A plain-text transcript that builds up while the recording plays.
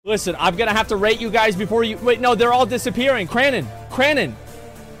Listen, I'm gonna have to rate you guys before you... Wait, no, they're all disappearing. Cranon!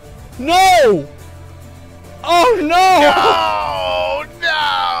 No! Oh, no!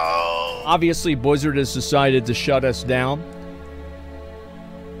 No! Obviously, Blizzard has decided to shut us down.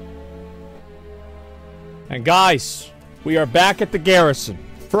 And guys, we are back at the Garrison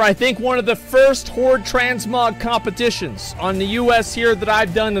for, I think, one of the first Horde Transmog competitions on the US here that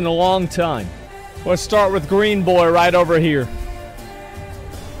I've done in a long time. Let's start with Green Boy right over here.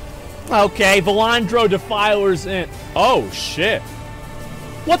 Okay, Valandro Defiler's in. Oh, shit.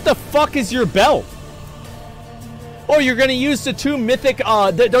 What the fuck is your belt? Oh, you're gonna use the two mythic,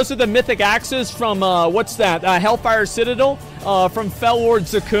 those are the mythic axes from, what's that? Hellfire Citadel, from Fellord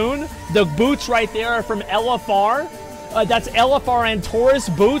Zakoon. The boots right there are from LFR. That's LFR and Taurus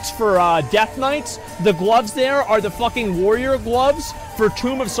boots for, Death Knights. The gloves there are the fucking warrior gloves for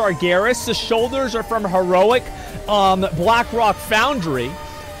Tomb of Sargeras. The shoulders are from Heroic, Blackrock Foundry.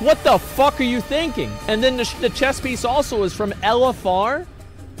 What the fuck are you thinking? And then the chest piece also is from LFR.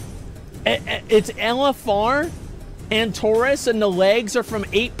 It's LFR and Taurus, and the legs are from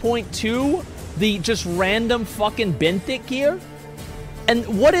 8.2. The just random fucking benthic gear.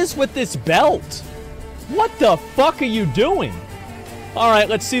 And what is with this belt? What the fuck are you doing? All right,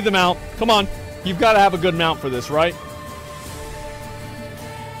 let's see the mount. Come on. You've got to have a good mount for this, right?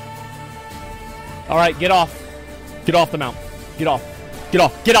 All right, get off. Get off the mount. Get off. Get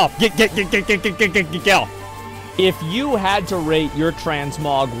off. Get off. Get off. If you had to rate your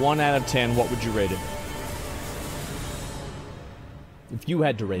Transmog 1 out of 10, what would you rate it? If you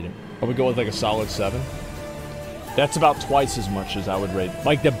had to rate it, I would go with like a solid 7. That's about twice as much as I would rate.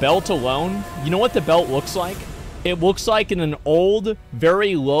 Like the belt alone, you know what the belt looks like? It looks like in an old,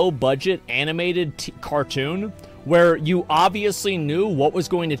 very low budget animated cartoon where you obviously knew what was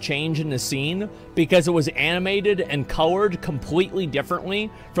going to change in the scene because it was animated and colored completely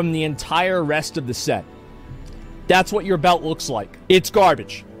differently from the entire rest of the set. That's what your belt looks like. It's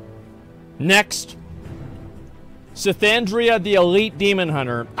garbage. Next. Sithandria the Elite Demon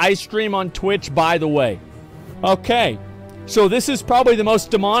Hunter. I stream on Twitch, by the way. Okay. So this is probably the most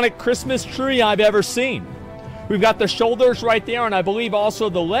demonic Christmas tree I've ever seen. We've got the shoulders right there, and I believe also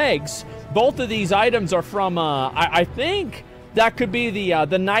the legs. Both of these items are from, I think that could be the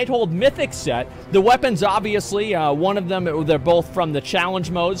Nighthold Mythic set. The weapons, obviously, one of them, they're both from the challenge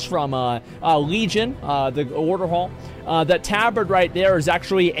modes from Legion, the Order Hall. That tabard right there is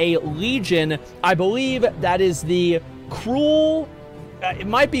actually a Legion. I believe that is the Cruel... it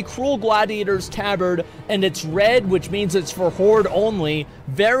might be Cruel Gladiator's tabard, and it's red, which means it's for Horde only.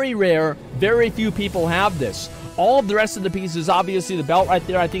 Very rare. Very few people have this. All of the rest of the pieces, obviously the belt right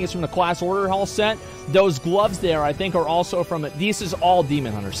there, I think it's from the Class Order Hall set. Those gloves there, I think, are also from it. This is all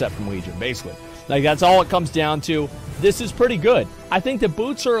Demon Hunter set from Legion, basically. Like, that's all it comes down to. This is pretty good. I think the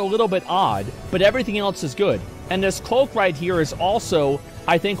boots are a little bit odd, but everything else is good. And this cloak right here is also,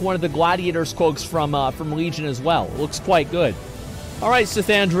 I think, one of the Gladiator's cloaks from Legion as well. It looks quite good. All right,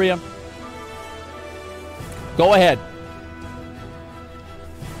 Sithandria. Go ahead.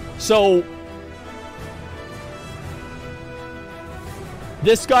 So...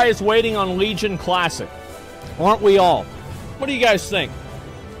 this guy is waiting on Legion Classic. Aren't we all? What do you guys think?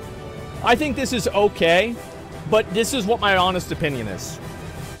 I think this is okay, but this is what my honest opinion is.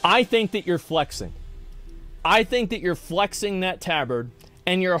 I think that you're flexing. I think that you're flexing that tabard,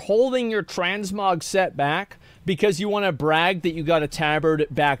 and you're holding your Transmog set back because you want to brag that you got a tabard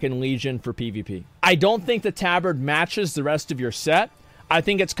back in Legion for PvP. I don't think the tabard matches the rest of your set. I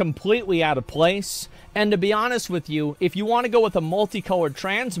think it's completely out of place. And to be honest with you, if you want to go with a multicolored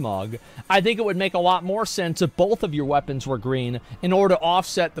Transmog, I think it would make a lot more sense if both of your weapons were green in order to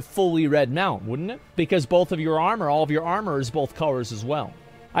offset the fully red mount, wouldn't it? Because both of your armor, all of your armor is both colors as well.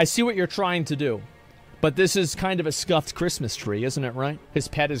 I see what you're trying to do. But this is kind of a scuffed Christmas tree, isn't it, right? His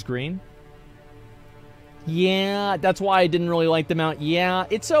pet is green. Yeah, that's why I didn't really like the mount. Yeah,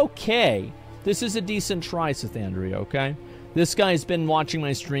 it's okay. This is a decent try, Sithandria, okay? This guy's been watching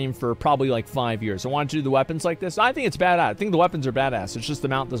my stream for probably like 5 years. I wanted to do the weapons like this. I think it's badass. I think the weapons are badass. It's just the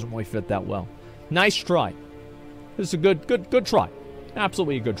mount doesn't really fit that well. Nice try. This is a good try.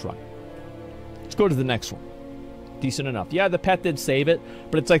 Absolutely a good try. Let's go to the next one. Decent enough. Yeah, the pet did save it,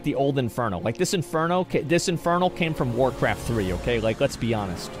 but it's like the old Inferno. Like this Infernal came from Warcraft 3, okay? Like, let's be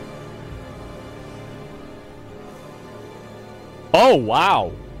honest. Oh,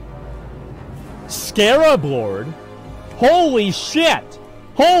 wow. Scarab Lord? Holy shit!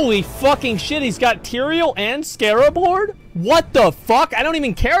 Holy fucking shit, he's got Tyrael and Scarab Lord? What the fuck? I don't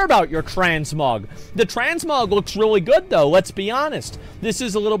even care about your transmog. The transmog looks really good, though. Let's be honest. This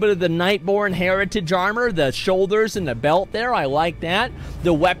is a little bit of the Nightborn heritage armor, the shoulders and the belt there. I like that.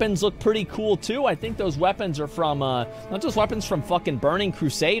 The weapons look pretty cool, too. I think those weapons are from, not just weapons from fucking Burning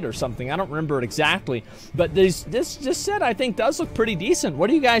Crusade or something. I don't remember it exactly. But this set, I think, does look pretty decent. What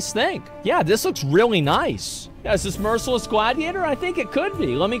do you guys think? Yeah, this looks really nice. Yeah, is this Merciless Gladiator? I think it could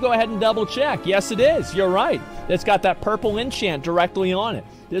be. Let me go ahead and double check. Yes, it is. You're right. It's got that purple enchant directly on it.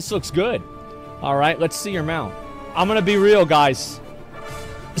 This looks good. All right, let's see your mount. I'm going to be real, guys.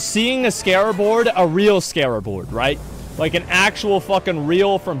 Seeing a scarab board, a real scarab board, right? Like an actual fucking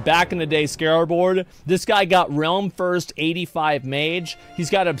real from back in the day scarab board. This guy got Realm First 85 Mage.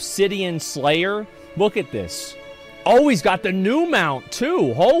 He's got Obsidian Slayer. Look at this. Oh, he's got the new mount,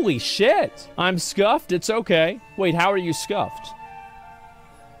 too. Holy shit. I'm scuffed. It's okay. Wait, how are you scuffed?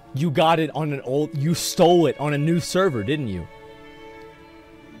 You got it on an old... You stole it on a new server, didn't you?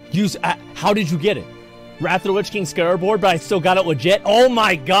 How did you get it? Wrath of the Lich King Scarab board, but I still got it legit? Oh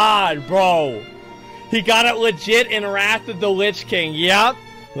my god, bro. He got it legit in Wrath of the Lich King. Yep.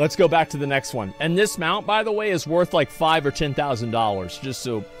 Let's go back to the next one. And this mount, by the way, is worth like $5,000 or $10,000, just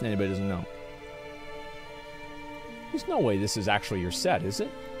so anybody doesn't know. There's no way this is actually your set, is it?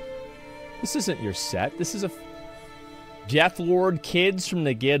 This isn't your set. This is a Death Lord kids from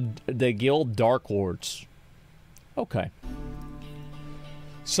the guild Dark Lords. Okay.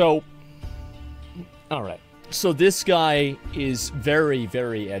 So, all right. So this guy is very,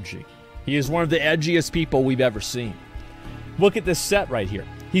 very edgy. He is one of the edgiest people we've ever seen. Look at this set right here.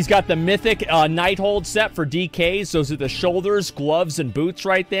 He's got the mythic Nighthold set for DKs. Those are the shoulders, gloves, and boots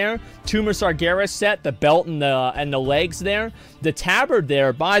right there. Tomb of Sargeras set, the belt and the legs there. The tabard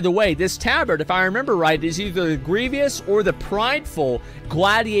there, by the way, this tabard, if I remember right, is either the Grievous or the Prideful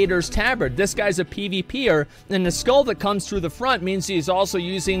Gladiator's tabard. This guy's a PvPer, and the skull that comes through the front means he's also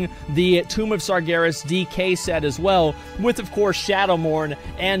using the Tomb of Sargeras DK set as well, with, of course, Shadowmourne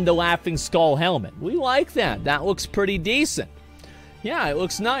and the Laughing Skull helmet. We like that. That looks pretty decent. Yeah, it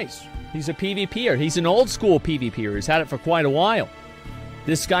looks nice. He's a PvPer. He's an old school PvPer. He's had it for quite a while.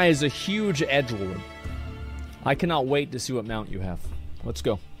 This guy is a huge edgelord. I cannot wait to see what mount you have. Let's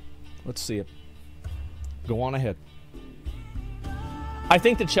go. Let's see it. Go on ahead. I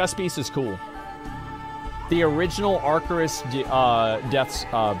think the chest piece is cool. The original Arcturus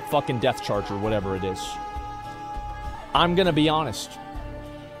fucking Death Charger, whatever it is. I'm gonna be honest.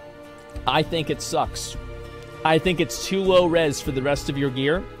 I think it sucks. I think it's too low res for the rest of your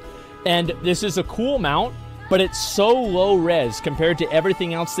gear. And this is a cool mount, but it's so low res compared to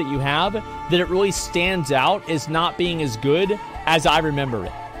everything else that you have that it really stands out as not being as good as I remember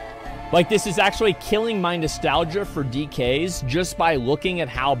it. Like, this is actually killing my nostalgia for DKs just by looking at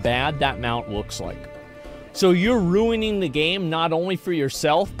how bad that mount looks like. So you're ruining the game not only for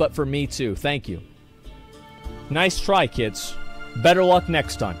yourself, but for me too. Thank you. Nice try, kids. Better luck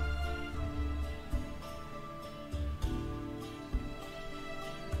next time.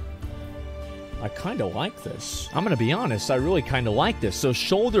 I kind of like this. I'm going to be honest, I really kind of like this. So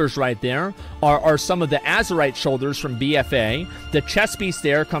shoulders right there are some of the Azurite shoulders from BFA. The chest piece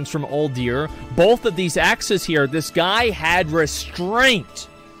there comes from Old Deer. Both of these axes here, this guy had restraint.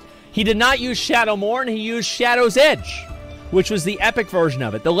 He did not use Shadowmourne, he used Shadow's Edge, which was the epic version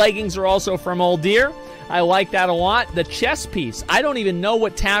of it. The leggings are also from Old Deer. I like that a lot. The chest piece, I don't even know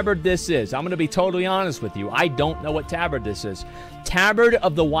what tabard this is. I'm going to be totally honest with you. I don't know what tabard this is. Tabard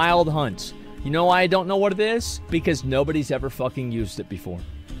of the Wild Hunt. You know why I don't know what it is? Because nobody's ever fucking used it before.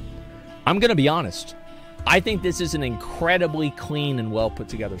 I'm going to be honest. I think this is an incredibly clean and well put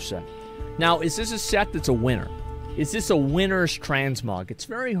together set. Now, is this a set that's a winner? Is this a winner's transmog? It's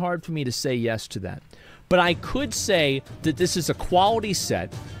very hard for me to say yes to that. But I could say that this is a quality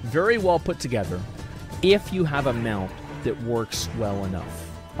set, very well put together, if you have a mount that works well enough.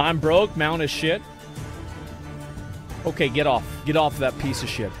 I'm broke, mount is shit. Okay, get off. Get off that piece of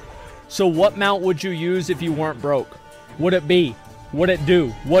shit. So what mount would you use if you weren't broke? What'd it be? What'd it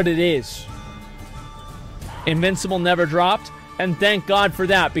do? What it is? Invincible never dropped? And thank God for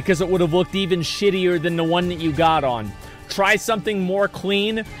that, because it would have looked even shittier than the one that you got on. Try something more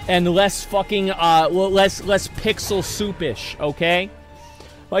clean and less fucking, less pixel soupish, okay?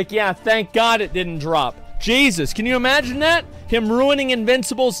 Like, yeah, thank God it didn't drop. Jesus, can you imagine that? Him ruining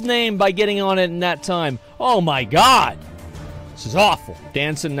Invincible's name by getting on it in that time. Oh my God. This is awful.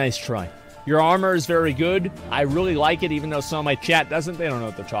 Danson, nice try. Your armor is very good. I really like it, even though some of my chat doesn't. They don't know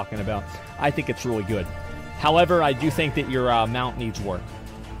what they're talking about. I think it's really good. However, I do think that your mount needs work.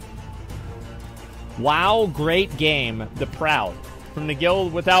 Wow, great game. The Proud. From the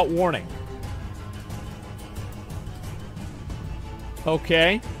guild Without Warning.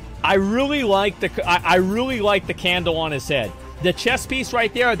 Okay. I really like the candle on his head. The chest piece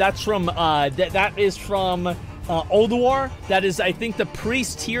right there, that's from that is from Ulduar. That is, I think, the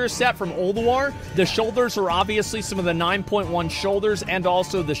priest tier set from Ulduar. The shoulders are obviously some of the 9.1 shoulders, and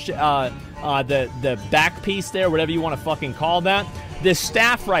also the back piece there, whatever you want to fucking call that. This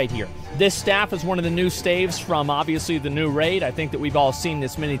staff right here. This staff is one of the new staves from, obviously, the new raid. I think that we've all seen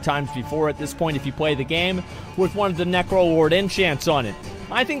this many times before at this point if you play the game, with one of the Necrolord enchants on it.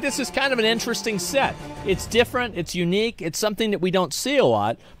 I think this is kind of an interesting set. It's different, it's unique, it's something that we don't see a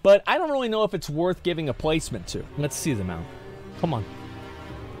lot, but I don't really know if it's worth giving a placement to. Let's see the mount. Come on.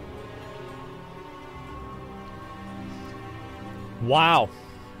 Wow.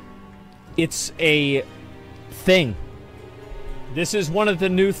 It's a thing. This is one of the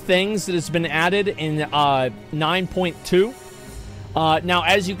new things that has been added in 9.2. Now,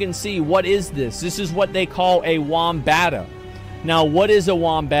 as you can see, what is this? This is what they call a Wombatta. Now, what is a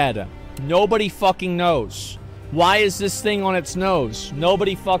Wombatta? Nobody fucking knows. Why is this thing on its nose?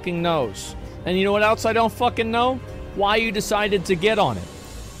 Nobody fucking knows. And you know what else I don't fucking know? Why you decided to get on it.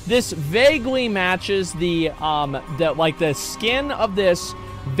 This vaguely matches the skin of this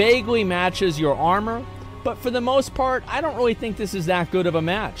vaguely matches your armor. But for the most part, I don't really think this is that good of a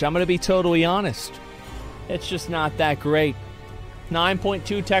match. I'm going to be totally honest. It's just not that great.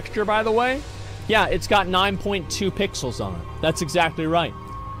 9.2 texture, by the way. Yeah, it's got 9.2 pixels on it. That's exactly right.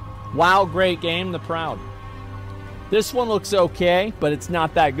 WoW, great game, the Proud. This one looks okay, but it's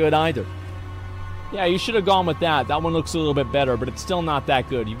not that good either. Yeah, you should have gone with that. That one looks a little bit better, but it's still not that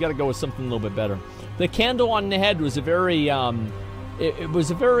good. You've got to go with something a little bit better. The candle on the head was a very, it was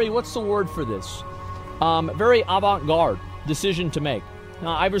a very, what's the word for this? Very avant-garde decision to make.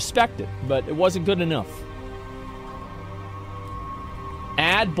 Now, I respect it, but it wasn't good enough.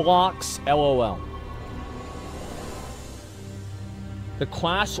 Add blocks, LOL. The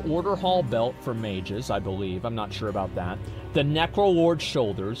class order hall belt for mages, I believe. I'm not sure about that. The Necrolord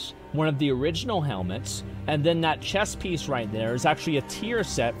shoulders, one of the original helmets, and then that chest piece right there is actually a tier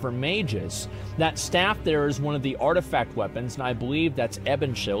set for mages. That staff there is one of the artifact weapons, and I believe that's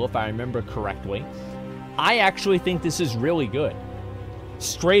Ebonchill, if I remember correctly. I actually think this is really good.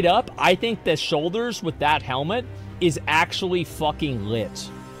 Straight up, I think the shoulders with that helmet is actually fucking lit.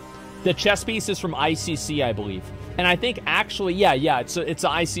 The chest piece is from ICC, I believe. And I think actually, yeah, it's an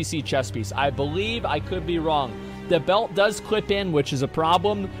ICC chest piece. I believe, I could be wrong. The belt does clip in, which is a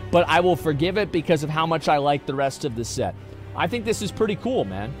problem, but I will forgive it because of how much I like the rest of the set. I think this is pretty cool,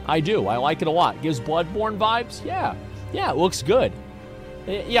 man. I do. I like it a lot. Gives Bloodborne vibes? Yeah, it looks good.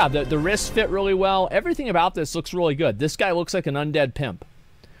 Yeah, the wrists fit really well. Everything about this looks really good. This guy looks like an undead pimp.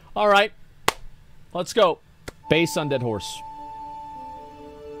 All right, let's go. Base undead horse.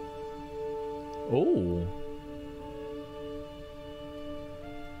 Oh.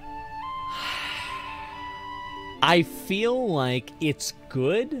 I feel like it's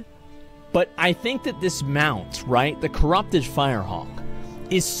good, but I think that this mount, right, the Corrupted Firehawk,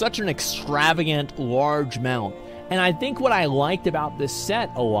 is such an extravagant, large mount. And I think what I liked about this set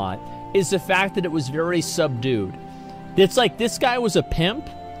a lot is the fact that it was very subdued. It's like this guy was a pimp,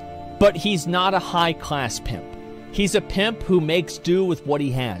 but he's not a high-class pimp. He's a pimp who makes do with what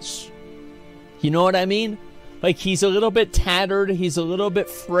he has. You know what I mean? Like, he's a little bit tattered, he's a little bit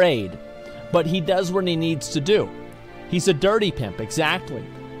frayed, but he does what he needs to do. He's a dirty pimp, exactly.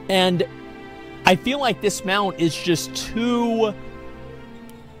 And I feel like this mount is just too...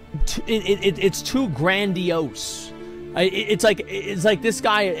 It's too grandiose. It's like this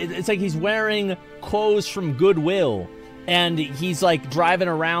guy, it's like he's wearing clothes from Goodwill, and he's like driving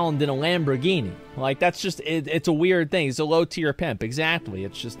around in a Lamborghini. Like, that's just, it's a weird thing. He's a low-tier pimp, exactly.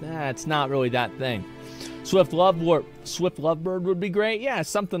 It's just, it's not really that thing. Swift Lovebird would be great. Yeah,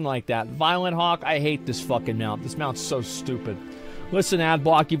 something like that. Violent Hawk, I hate this fucking mount. This mount's so stupid. Listen,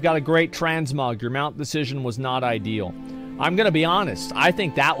 Adblock, you've got a great transmog. Your mount decision was not ideal. I'm going to be honest. I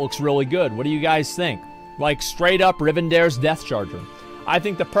think that looks really good. What do you guys think? Like, straight up Rivendare's Death Charger. I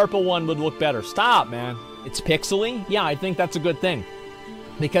think the purple one would look better. Stop, man. It's pixely? Yeah, I think that's a good thing.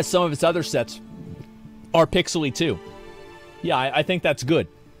 Because some of its other sets are pixely too. Yeah, I think that's good.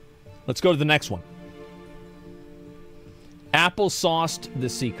 Let's go to the next one. Applesauced the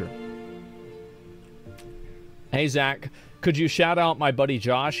Seeker. Hey, Zach. Could you shout out my buddy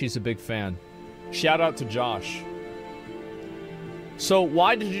Josh? He's a big fan. Shout out to Josh. So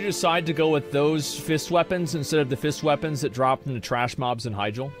why did you decide to go with those fist weapons instead of the fist weapons that dropped into trash mobs in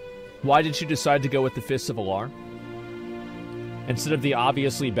Hyjal? Why did you decide to go with the Fists of Alar instead of the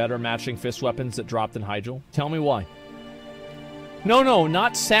obviously better matching fist weapons that dropped in Hyjal? Tell me why. No,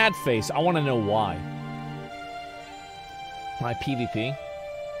 not sad face. I want to know why. My PvP.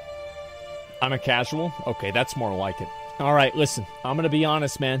 I'm a casual? Okay, that's more like it. All right, listen. I'm going to be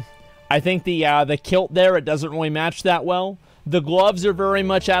honest, man. I think the kilt there, it doesn't really match that well. The gloves are very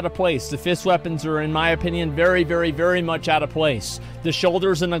much out of place. The fist weapons are, in my opinion, very, very, very much out of place. The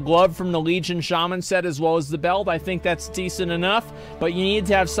shoulders and the glove from the Legion Shaman set, as well as the belt, I think that's decent enough, but you need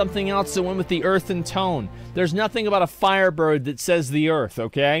to have something else that went with the earthen tone. There's nothing about a firebird that says the earth,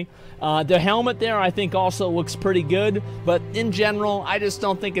 okay? The helmet there, I think, also looks pretty good, but in general, I just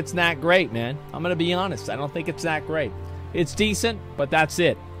don't think it's that great, man. I'm going to be honest. I don't think it's that great. It's decent, but that's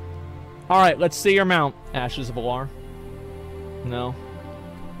it. All right, let's see your mount, Ashes of Alar. No.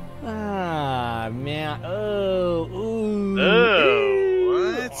 Ah, man. Oh, ooh.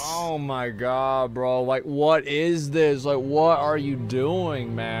 Oh, what? Oh, my God, bro. Like, what is this? Like, what are you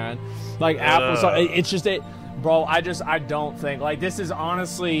doing, man? Like, applesauce. It's just it. Bro, I don't think. Like, this is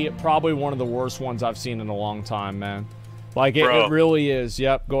honestly probably one of the worst ones I've seen in a long time, man. Like, it really is.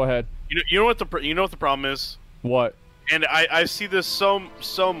 Yep, go ahead. You know what the problem is? What? And I see this so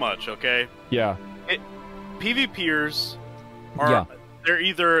much, okay? Yeah. PvPers are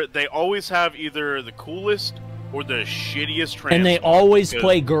they always have either the coolest or the shittiest transmog. And they always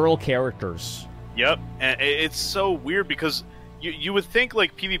play girl characters. Yep. And it's so weird because you would think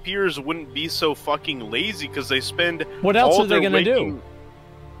like PvPers wouldn't be so fucking lazy because they spend what else are they gonna do?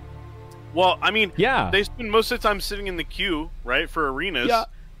 Well, I mean, yeah, they spend most of the time sitting in the queue, right, for arenas. Yeah.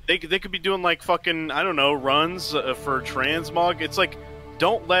 They could be doing like fucking, I don't know, runs for transmog. It's like,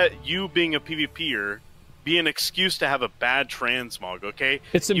 don't let you being a PvPer be an excuse to have a bad transmog, okay?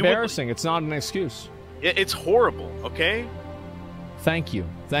 It's embarrassing. It's not an excuse. It's horrible, okay? Thank you.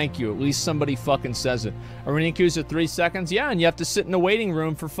 Thank you. At least somebody fucking says it. Arena queues at 3 seconds? Yeah, and you have to sit in the waiting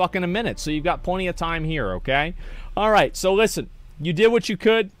room for fucking a minute, so you've got plenty of time here, okay? All right, so listen. You did what you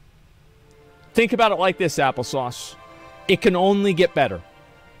could. Think about it like this, Applesauce. It can only get better.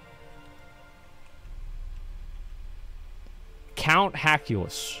 Count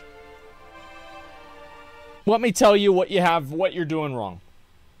Haculus. Let me tell you what you're doing wrong.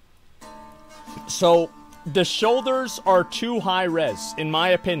 So, the shoulders are too high res, in my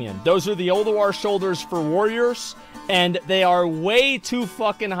opinion. Those are the Ulduar shoulders for warriors, and they are way too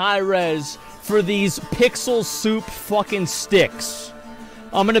fucking high res for these pixel soup fucking sticks.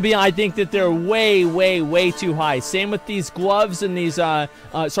 I think that they're way, way, way too high. Same with these gloves and these,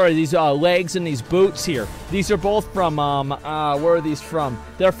 legs and these boots here. These are both from, where are these from?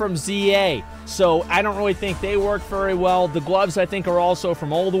 They're from ZA. So I don't really think they work very well. The gloves, I think, are also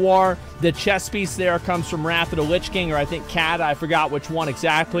from Ulduar. The chest piece there comes from Wrath of the Lich King, or I think Cat, I forgot which one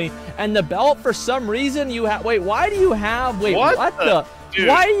exactly. And the belt, for some reason, you have, wait, why do you have, wait, what the, dude.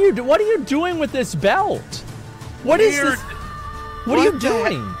 what are you doing with this belt? What is this? What are you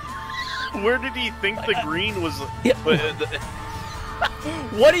doing? Where did he think the green was? Yeah.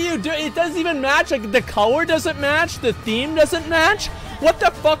 What are you doing? It doesn't even match. Like, the color doesn't match. The theme doesn't match. What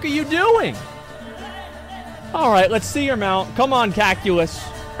the fuck are you doing? All right, let's see your mount. Come on, Caculus.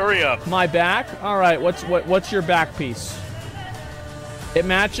 Hurry up. My back? All right, what's your back piece? It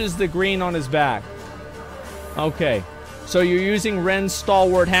matches the green on his back. Okay. So you're using Ren's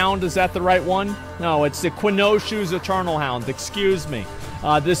Stalwart Hound. Is that the right one? No, it's the Quinoshu's Eternal Hound. Excuse me.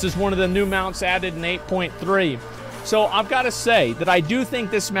 This is one of the new mounts added in 8.3. So I've got to say that I do think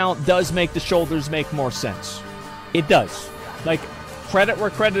this mount does make the shoulders make more sense. It does. Like, credit where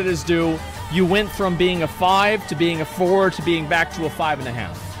credit is due. You went from being a 5 to being a 4 to being back to a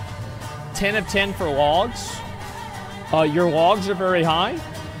 5.5. 10 of 10 for logs. Your logs are very high.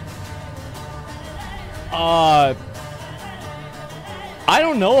 I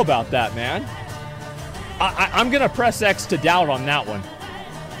don't know about that, man. I'm going to press X to doubt on that one.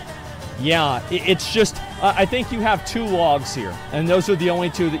 Yeah, it's just, I think you have 2 logs here, and those are the only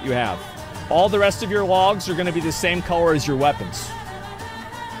 2 that you have. All the rest of your logs are going to be the same color as your weapons.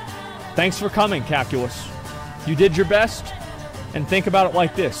 Thanks for coming, Caculus. You did your best, and think about it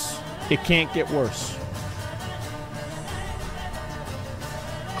like this. It can't get worse.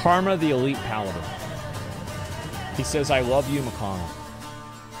 Karma, the Elite Paladin. He says, I love you, McConnell.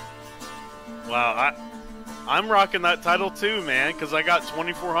 Wow, I'm rocking that title too, man, because I got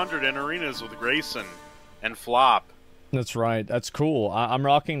 2,400 in arenas with Grayson and Flop. That's right. That's cool. I'm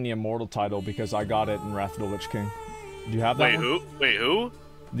rocking the Immortal title because I got it in Wrath of the Lich King. Do you have that one? Wait, who?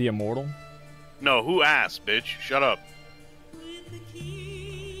 The Immortal? No, who asked, bitch? Shut up.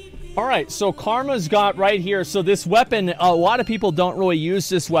 All right, so Karma's got right here. So this weapon, a lot of people don't really use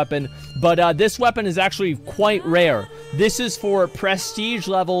this weapon, but this weapon is actually quite rare. This is for prestige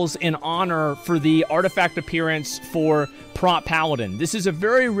levels in honor for the artifact appearance for Prop Paladin. This is a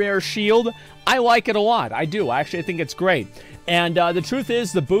very rare shield. I like it a lot. I do. I actually think it's great. And the truth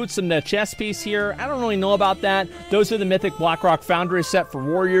is, the boots and the chest piece here, I don't really know about that. Those are the Mythic Blackrock Foundry set for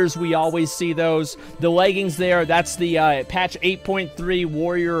Warriors. We always see those. The leggings there, that's the patch 8.3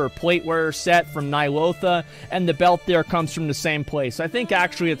 Warrior or Plate Wearer set from Nilotha. And the belt there comes from the same place. I think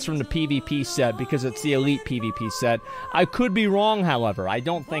actually it's from the PvP set because it's the Elite PvP set. I could be wrong, however. I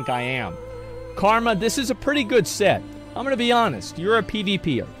don't think I am. Karma, this is a pretty good set. I'm going to be honest. You're a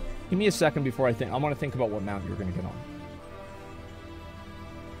PvPer. Give me a second before I think. I want to think about what mount you're going to get on.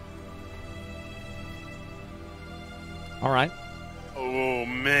 All right. Oh,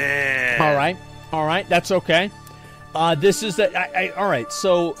 man. All right. That's okay. This is the... all right,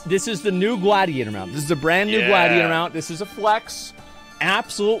 so this is the new Gladiator mount. This is a brand new Gladiator mount. This is a flex.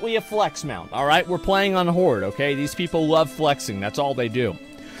 Absolutely a flex mount, all right? We're playing on Horde, okay? These people love flexing. That's all they do.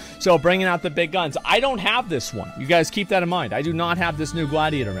 So bringing out the big guns. I don't have this one. You guys keep that in mind. I do not have this new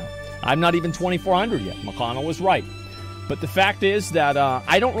Gladiator mount. I'm not even 2400 yet. McConnell was right. But the fact is that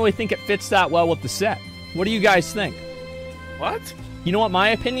I don't really think it fits that well with the set. What do you guys think? What? You know what my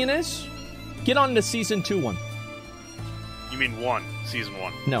opinion is? Get on the Season 2 one. You mean one? Season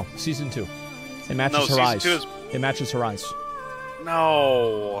 1? No, Season 2. It matches her eyes. Season 2 is... It matches her eyes.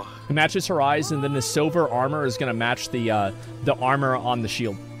 No. It matches her eyes, and then the silver armor is going to match the armor on the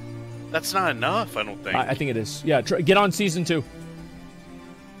shield. That's not enough, I don't think. I think it is. Yeah, get on Season 2.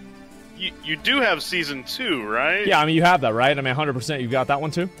 You do have Season 2, right? Yeah, I mean, you have that, right? I mean, 100% you've got that one,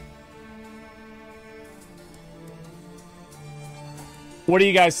 too? What do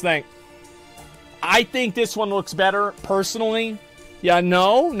you guys think? I think this one looks better, personally. Yeah,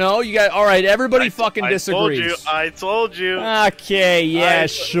 no, you got... All right, everybody fucking disagrees. I told you. Okay, yeah,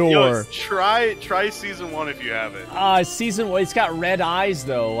 sure. Try Season 1 if you have it. Season 1, it's got red eyes,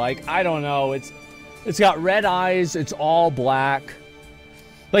 though. Like, I don't know. It's got red eyes. It's all black.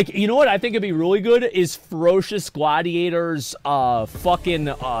 Like, you know what I think would be really good is Ferocious Gladiator's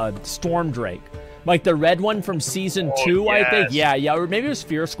fucking Storm Drake. Like the red one from Season 2, yes. I think. Yeah, or maybe it was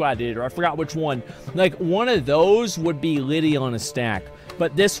Fierce Gladiator. I forgot which one. Like, one of those would be litty on a stack.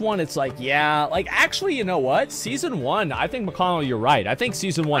 But this one, it's like, yeah. Like, actually, you know what? Season 1, I think, McConnell, you're right. I think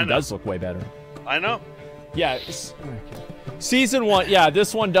Season 1 does look way better. I know. Yeah. Season 1, yeah,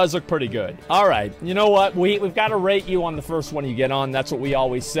 this one does look pretty good. All right. You know what? We've got to rate you on the first one you get on. That's what we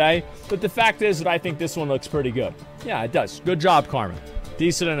always say. But the fact is that I think this one looks pretty good. Yeah, it does. Good job, Carmen.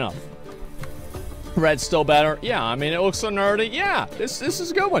 Decent enough. Red's still better. Yeah, I mean, it looks so nerdy. Yeah, this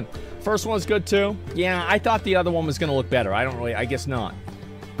is a good one. First one's good, too. Yeah, I thought the other one was going to look better. I guess not.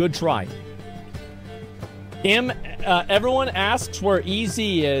 Good try. Everyone asks where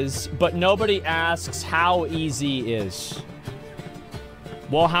easy is, but nobody asks how easy is.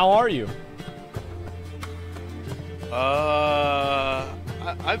 Well, how are you?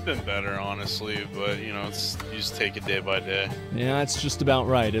 I've been better, honestly, but, you know, you just take it day by day. Yeah, that's just about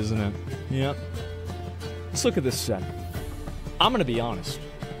right, isn't it? Yep. Let's look at this set. I'm gonna be honest.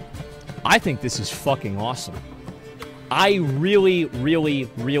 I think this is fucking awesome. I really, really,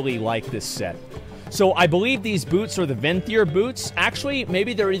 really like this set. So I believe these boots are the Venthyr boots. Actually,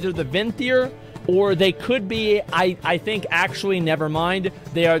 maybe they're either the Venthyr or they could be, I think, actually, never mind.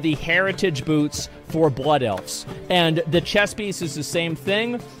 They are the Heritage boots for Blood Elves. And the chest piece is the same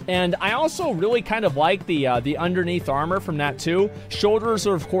thing. And I also really kind of like the underneath armor from that, too. Shoulders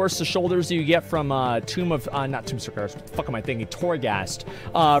are, of course, the shoulders you get from not Tomb of Sargeras, what the fuck am I thinking? Torghast,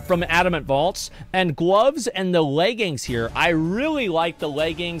 from Adamant Vaults. And gloves and the leggings here. I really like the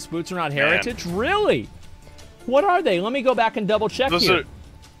leggings. Boots are not Heritage. Man. Really? What are they? Let me go back and double check here.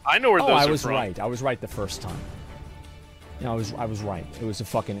 I know where those are from. I was right. I was right the first time. Yeah, I was right. It was a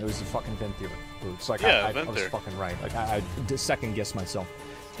fucking Venthyr boots. Like, yeah, I was fucking right. Like, I second guessed myself.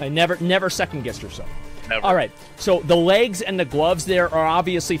 I never second guessed yourself. Never. All right. So the legs and the gloves there are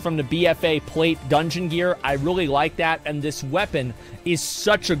obviously from the BFA plate dungeon gear. I really like that, and this weapon is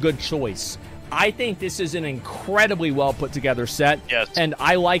such a good choice. I think this is an incredibly well put together set. Yes. And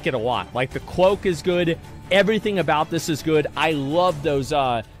I like it a lot. Like, the cloak is good. Everything about this is good. I love those,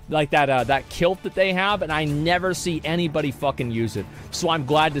 like that kilt that they have, and I never see anybody fucking use it. So I'm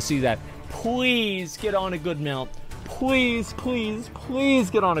glad to see that. Please get on a good mount. Please, please, please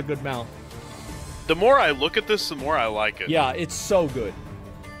get on a good mount. The more I look at this, the more I like it. Yeah, it's so good.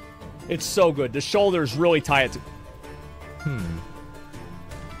 It's so good. The shoulders really tie it to...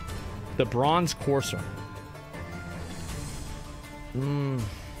 The Bronze Courser. You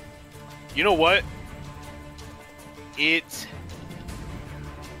know what? It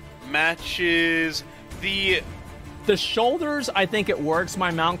matches the shoulders. I think it works.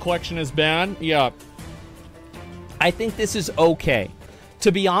 My mount collection is bad. Yeah. I think this is okay.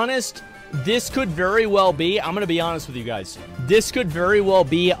 To be honest, this could very well be, I'm going to be honest with you guys, this could very well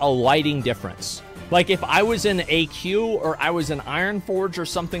be a lighting difference. Like, if I was in AQ, or I was in Ironforge, or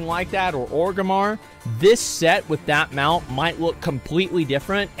something like that, or Orgrimmar, this set with that mount might look completely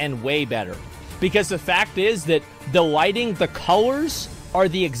different and way better. Because the fact is that the lighting, the colors are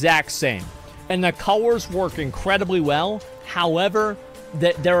the exact same. And the colors work incredibly well. However,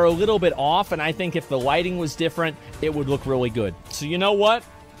 they're a little bit off, and I think if the lighting was different, it would look really good. So you know what?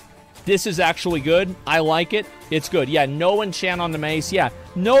 This is actually good. I like it. It's good. Yeah, no enchant on the mace. Yeah,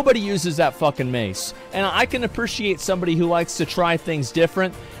 nobody uses that fucking mace. And I can appreciate somebody who likes to try things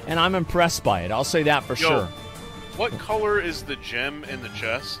different, and I'm impressed by it. I'll say that for sure. What color is the gem in the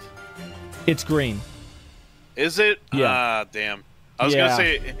chest? It's green. Is it? Yeah. Ah, damn. I was gonna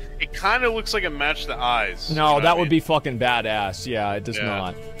say, it kind of looks like it matched the eyes. No, that would be fucking badass. Yeah, it does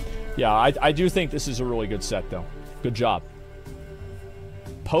not. Yeah, I do think this is a really good set, though. Good job.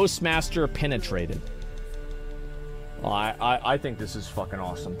 Postmaster penetrated. Well, I think this is fucking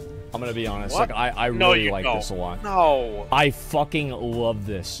awesome. I'm gonna be honest. What? Like, I really like this a lot. No. I fucking love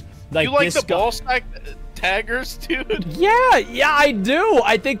this. Like, you like the ball stack taggers, dude? Yeah, I do.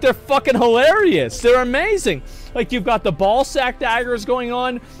 I think they're fucking hilarious. They're amazing. Like, you've got the ball sack daggers going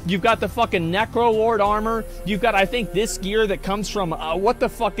on. You've got the fucking Necro Lord armor. You've got, I think, this gear that comes from, what the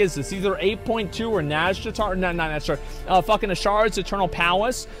fuck is this? Either 8.2 or Nazjatar. No, not Nazjatar. Fucking Asharad's Eternal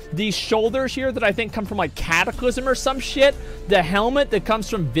Palace. These shoulders here that I think come from, like, Cataclysm or some shit. The helmet that comes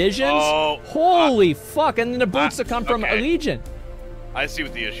from Visions. Oh, holy fuck. And then the boots that come from Legion. I see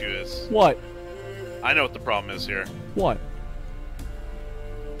what the issue is. What? I know what the problem is here. What?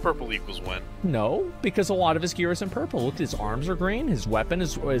 Purple equals win. No, because a lot of his gear is in purple. Look, his arms are green. His weapon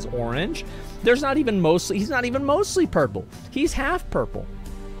is orange. He's not even mostly purple. He's half purple.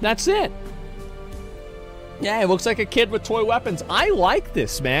 That's it. Yeah, it looks like a kid with toy weapons. I like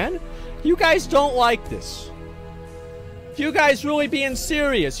this, man. You guys don't like this. You guys really being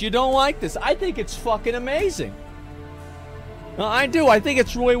serious. You don't like this. I think it's fucking amazing. I do. I think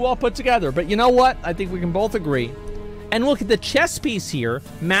it's really well put together. But you know what? I think we can both agree. And look at the chest piece here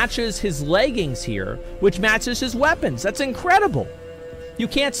matches his leggings here, which matches his weapons. That's incredible. You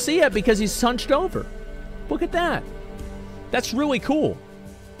can't see it because he's hunched over. Look at that. That's really cool.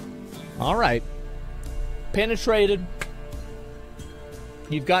 All right. Penetrated.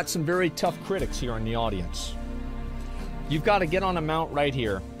 You've got some very tough critics here in the audience. You've got to get on a mount right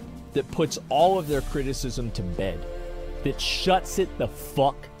here that puts all of their criticism to bed. That shuts it the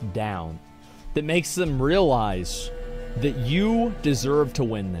fuck down. That makes them realize that you deserve to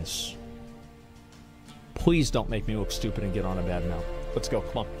win this. Please don't make me look stupid and get on a bad mount. Let's go,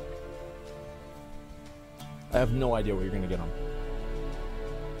 come on. I have no idea what you're going to get on.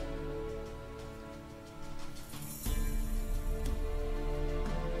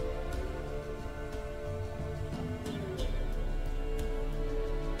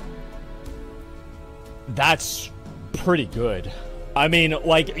 That's pretty good. I mean,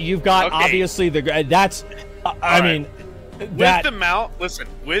 like, you've got obviously the... That's... I mean... With the mount, listen,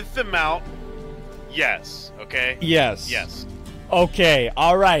 with the mount, yes, okay? Yes. Yes. Okay,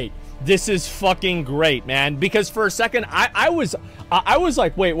 alright. This is fucking great, man. Because for a second, I was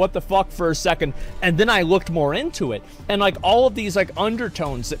like, wait, what the fuck for a second? And then I looked more into it. And like all of these like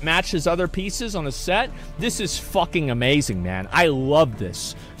undertones that match his other pieces on the set, this is fucking amazing, man. I love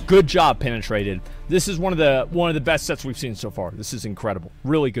this. Good job, Penetrated. This is one of the best sets we've seen so far. This is incredible.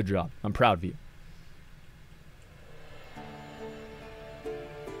 Really good job. I'm proud of you.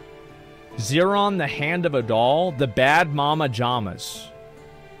 Xeron, the Hand of a Doll, the Bad Mama Jamas.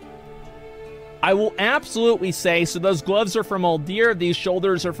 I will absolutely say, so those gloves are from Old Deer, these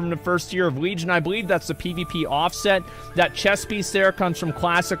shoulders are from the first year of Legion. I believe that's the PvP offset. That chest piece there comes from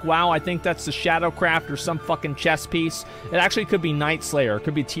Classic WoW. I think that's the Shadowcraft or some fucking chest piece. It actually could be Night Slayer. It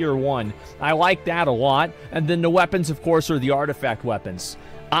could be Tier 1. I like that a lot. And then the weapons, of course, are the artifact weapons.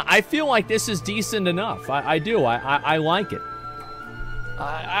 I feel like this is decent enough. I do. I like it.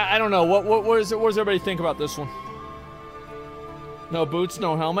 I don't know. What does everybody think about this one? No boots,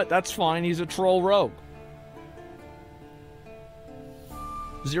 no helmet. That's fine. He's a troll rogue.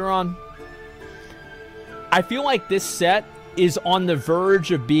 Xeron. I feel like this set is on the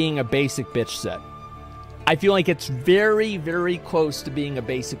verge of being a basic bitch set. I feel like it's very, very close to being a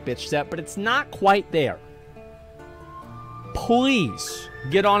basic bitch set, but it's not quite there. Please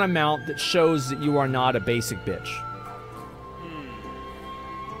get on a mount that shows that you are not a basic bitch.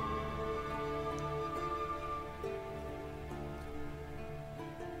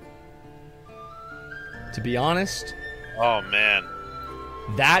 To be honest... Oh, man.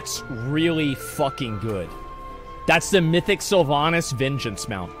 That's really fucking good. That's the Mythic Sylvanas Vengeance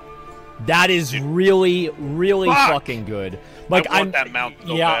mount. That is really, really fucking good. Like I want that mount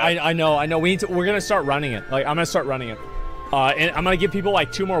so yeah, bad. I know. We're gonna start running it. Like I'm gonna start running it. And I'm gonna give people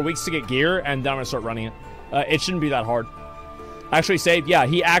like 2 more weeks to get gear, and then I'm gonna start running it. It shouldn't be that hard. Actually saved. Yeah,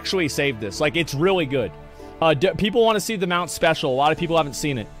 he actually saved this. Like it's really good. People want to see the mount special. A lot of people haven't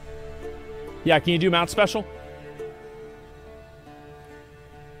seen it. Yeah, can you do mount special?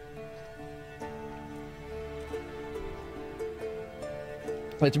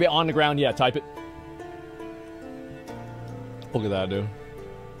 Like to be on the ground, yeah, type it. Look at that, dude.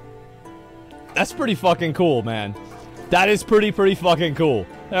 That's pretty fucking cool, man. That is pretty fucking cool.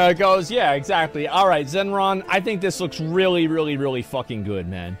 There it goes. Yeah, exactly. All right, Zenron, I think this looks really, really, really fucking good,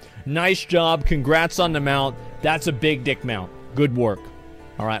 man. Nice job. Congrats on the mount. That's a big dick mount. Good work.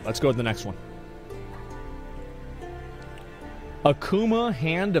 All right, let's go to the next one. Akuma,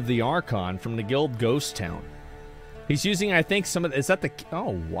 Hand of the Archon from the guild Ghost Town. He's using, I think, some of... Is that the...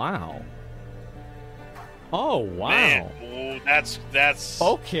 Oh, wow. Oh, wow. Man, oh, that's...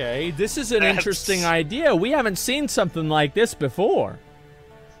 Okay, this is an interesting idea. We haven't seen something like this before.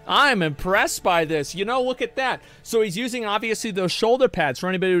 I'm impressed by this. You know, look at that. So he's using, obviously, those shoulder pads. For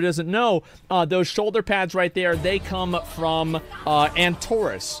anybody who doesn't know, those shoulder pads right there, they come from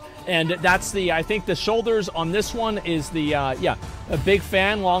Antorus. And that's the, I think the shoulders on this one is the, yeah, a big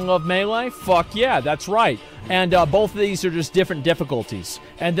fan, long love melee. Fuck yeah, that's right. And both of these are just different difficulties.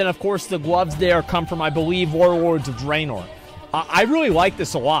 And then, of course, the gloves there come from, I believe, Warlords of Draenor. I really like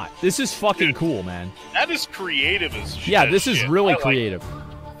this a lot. This is fucking cool, man. That is creative as shit. Yeah, this is really creative.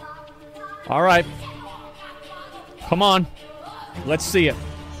 All right. Come on. Let's see it.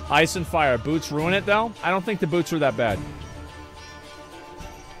 Ice and fire. Boots ruin it, though? I don't think the boots are that bad.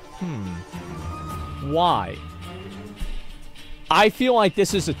 Why? I feel like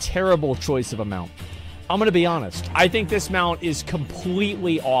this is a terrible choice of a mount. I'm going to be honest. I think this mount is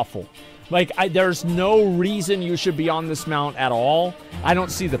completely awful. Like, there's no reason you should be on this mount at all. I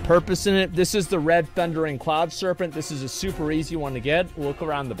don't see the purpose in it. This is the Red Thundering Cloud Serpent. This is a super easy one to get. Look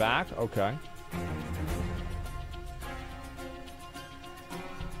around the back. Okay.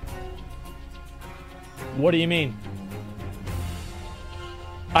 What do you mean?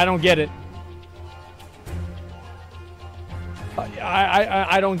 I don't get it.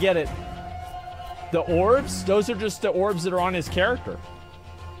 I don't get it. The orbs? Those are just the orbs that are on his character.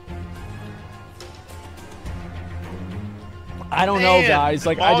 I don't know, guys.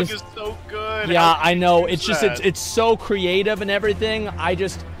 Like, I just... is so good. Yeah, I know. It's just, it's so creative and everything.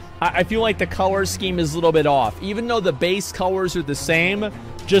 I feel like the color scheme is a little bit off. Even though the base colors are the same,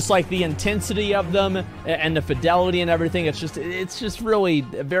 just like the intensity of them and the fidelity and everything, it's just really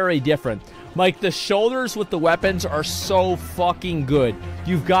very different. Like, the shoulders with the weapons are so fucking good.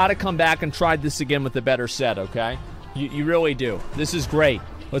 You've got to come back and try this again with a better set, okay? You really do. This is great.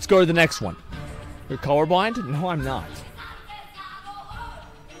 Let's go to the next one. You're colorblind? No, I'm not.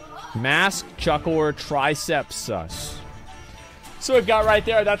 Mask, Chuckler, Triceps Sus. So we've got right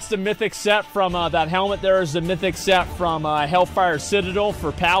there, that's the mythic set from that helmet. There is the mythic set from Hellfire Citadel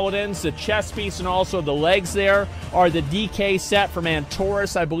for Paladins. The chest piece and also the legs there are the DK set from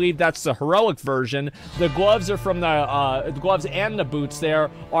Antorus. I believe that's the heroic version. The gloves are from the gloves and the boots there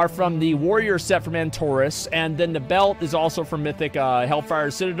are from the warrior set from Antorus. And then the belt is also from mythic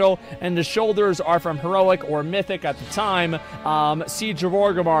Hellfire Citadel. And the shoulders are from heroic or mythic at the time, Siege of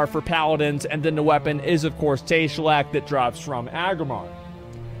Orgrimmar for Paladins. And then the weapon is, of course, Tayshalak that drops from Agrimar.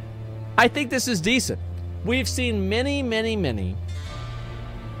 I think this is decent. We've seen many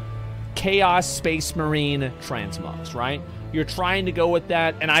Chaos Space Marine transmogs, right? You're trying to go with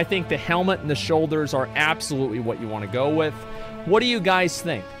that, and I think the helmet and the shoulders are absolutely what you want to go with. What do you guys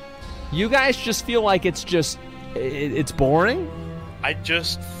think? You guys just feel like it's just, it's boring? I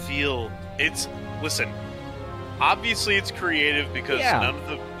just feel it's, listen, obviously it's creative because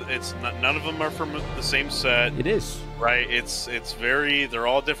none of them are from the same set. It is. Right, it's very, they're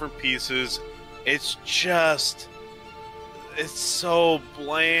all different pieces. It's just, it's so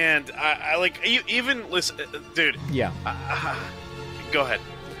bland. I like, even, listen, dude. Yeah. Go ahead.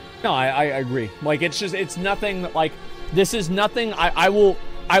 No, I agree. Like, it's just, it's nothing, like, this is nothing, I will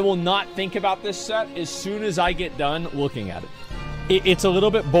not think about this set as soon as I get done looking at it. It's a little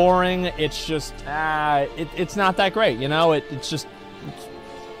bit boring. It's just, it's not that great, you know? It's just...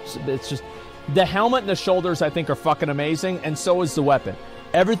 The helmet and the shoulders, I think, are fucking amazing, and so is the weapon.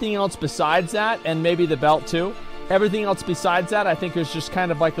 Everything else besides that, and maybe the belt too, everything else besides that, I think is just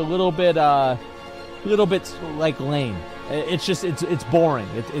kind of like a little bit like lame. It's just, it's boring.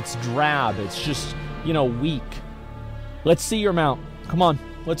 It's drab. It's just, you know, weak. Let's see your mount. Come on,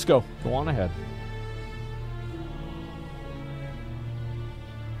 let's go. Go on ahead.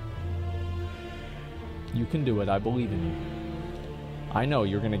 You can do it. I believe in you. I know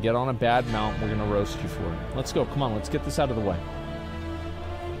you're going to get on a bad mount. We're going to roast you for it. Let's go. Come on. Let's get this out of the way.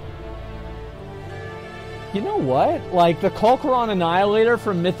 You know what? Like, the Kulkaron Annihilator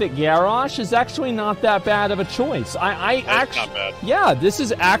from Mythic Garrosh is actually not that bad of a choice. I actually... not bad. Yeah, this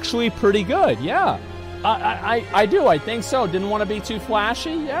is actually pretty good. Yeah. I do. I think so. Didn't want to be too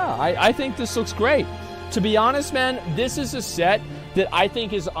flashy. Yeah, I think this looks great. To be honest, man, this is a set that I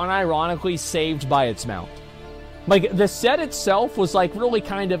think is unironically saved by its mount. Like, the set itself was, like, really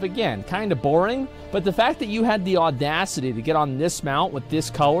kind of, again, kind of boring. But the fact that you had the audacity to get on this mount with this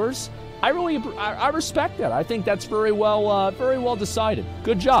colors, I respect that. I think that's very well decided.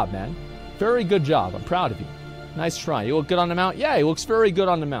 Good job, man. Very good job. I'm proud of you. Nice try. You look good on the mount? Yeah, he looks very good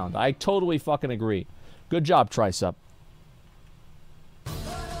on the mount. I totally fucking agree. Good job, Tricep.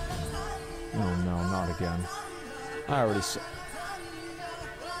 Oh, no, not again. I already saw...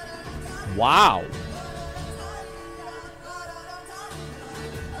 Wow.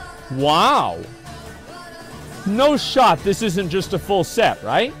 Wow. No shot this isn't just a full set,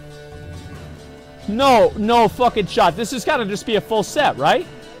 right? No fucking shot. This has got to just be a full set, right?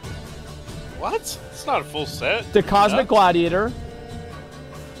 What? It's not a full set. The Cosmic Gladiator.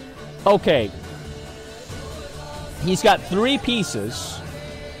 Okay. He's got 3 pieces.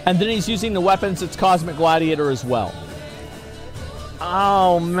 And then he's using the weapons that's Cosmic Gladiator as well.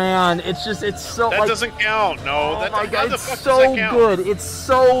 Oh, man. It's just, it's so... That doesn't count. No. Oh, my God. It's so good. It's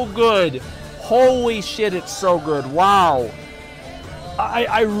so good. Holy shit, it's so good. Wow.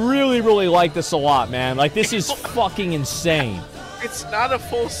 I really, really like this a lot, man. Like, this is fucking insane. It's not a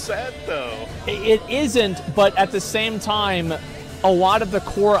full set, though. It isn't, but at the same time, a lot of the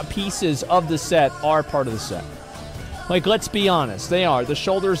core pieces of the set are part of the set. Like, let's be honest. They are. The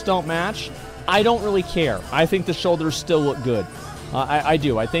shoulders don't match. I don't really care. I think the shoulders still look good. I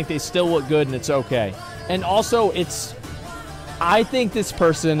do. I think they still look good, and it's okay. And also, it's... I think this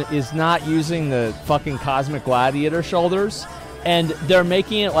person is not using the fucking Cosmic Gladiator shoulders, and they're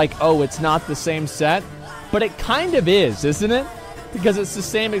making it like, oh, it's not the same set. But it kind of is, isn't it? Because it's the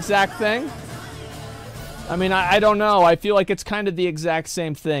same exact thing. I mean, I don't know. I feel like it's kind of the exact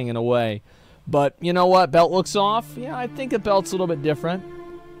same thing in a way. But you know what? Belt looks off. Yeah, I think the belt's a little bit different.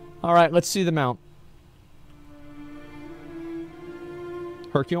 All right, let's see the mount.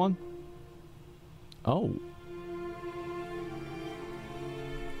 Herculon? Oh.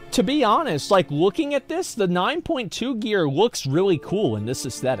 To be honest, like, looking at this, the 9.2 gear looks really cool in this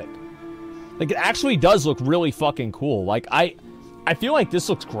aesthetic. Like, it actually does look really fucking cool. Like, I feel like this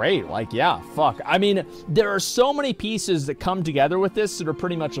looks great. Like, yeah, fuck. I mean, there are so many pieces that come together with this that are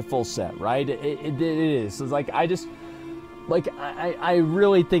pretty much a full set, right? It is. It's like, I just... Like, I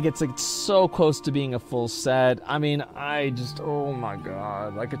really think it's, like, so close to being a full set. I mean, I just... Oh, my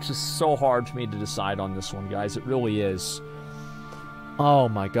God. Like, it's just so hard for me to decide on this one, guys. It really is. Oh,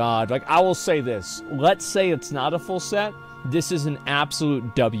 my God. Like, I will say this. Let's say it's not a full set. This is an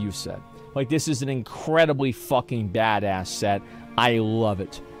absolute W set. Like, this is an incredibly fucking badass set. I love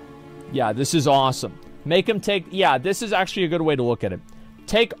it. Yeah, this is awesome. Make them take... Yeah, this is actually a good way to look at it.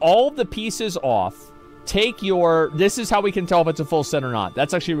 Take all of the pieces off. Take your... This is how we can tell if it's a full set or not.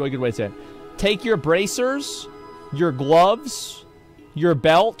 That's actually a really good way to say it. Take your bracers, your gloves, your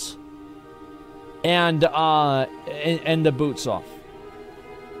belt, and the boots off.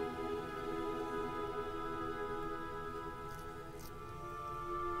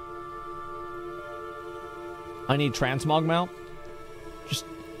 I need transmog mount. Just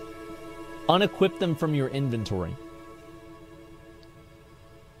unequip them from your inventory.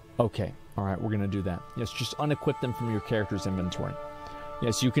 Okay. All right, we're going to do that. Yes, just unequip them from your character's inventory.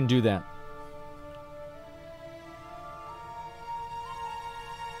 Yes, you can do that.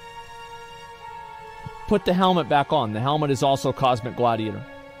 Put the helmet back on. The helmet is also Cosmic Gladiator.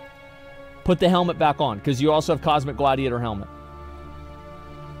 Put the helmet back on, because you also have Cosmic Gladiator helmet.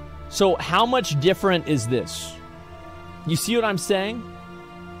 So, how much different is this? You see what I'm saying?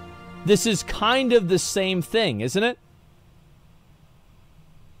 This is kind of the same thing, isn't it?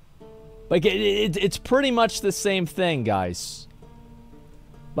 Like, it's pretty much the same thing, guys.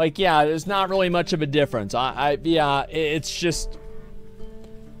 Like, yeah, there's not really much of a difference. Yeah, it's just...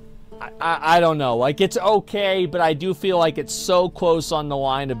 I don't know. Like, it's okay, but I do feel like it's so close on the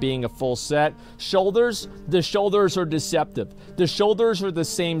line of being a full set. Shoulders, the shoulders are deceptive. The shoulders are the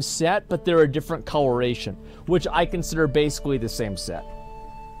same set, but they're a different coloration, which I consider basically the same set.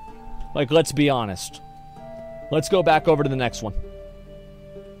 Like, let's be honest. Let's go back over to the next one.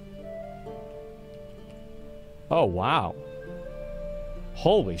 Oh, wow.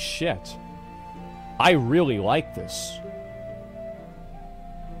 Holy shit. I really like this.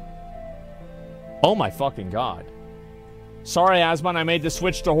 Oh my fucking god. Sorry, Asmon, I made the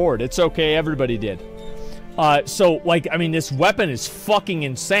switch to Horde. It's okay, everybody did. So, like, I mean, this weapon is fucking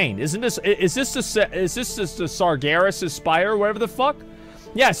insane. Isn't this, is this just the Sargeras' Spire, whatever the fuck?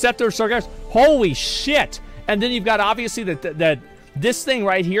 Yeah, Scepter Sargeras. Holy shit! And then you've got, obviously, that this thing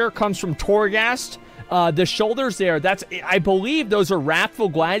right here comes from Torghast. The shoulders there, that's, I believe those are Wrathful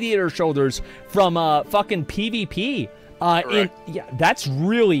Gladiator shoulders from, fucking PvP. Yeah, that's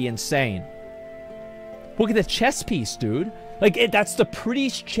really insane. Look at the chest piece, dude. Like, that's the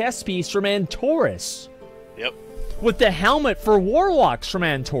prettiest chest piece from Antorus. Yep. With the helmet for Warlocks from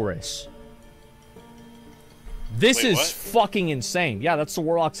Antorus. This is fucking insane. Yeah, that's the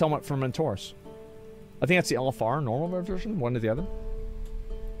Warlock's helmet from Antorus. I think that's the LFR normal version, one or the other.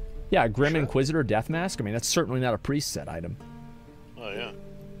 Yeah, Grim Inquisitor Death Mask. I mean, that's certainly not a preset item. Oh, yeah.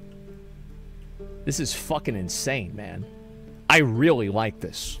 This is fucking insane, man. I really like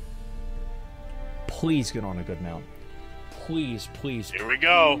this. Please get on a good mount. Please, please. Here we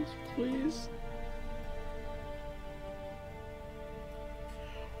go. Please.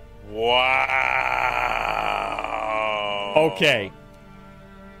 Wow. Okay.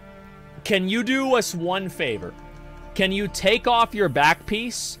 Can you do us one favor? Can you take off your back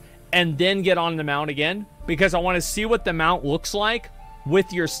piece and then get on the mount again? Because I want to see what the mount looks like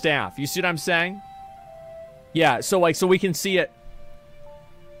with your staff. You see what I'm saying? Yeah, so like, so we can see it.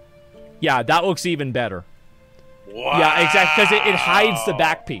 Yeah, that looks even better. Wow. Yeah, exactly, because it hides the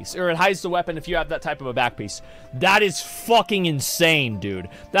back piece, or it hides the weapon if you have that type of a back piece. That is fucking insane, dude.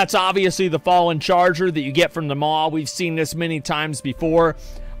 That's obviously the Fallen Charger that you get from the mall. We've seen this many times before.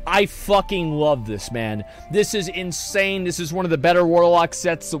 I fucking love this, man. This is insane. This is one of the better Warlock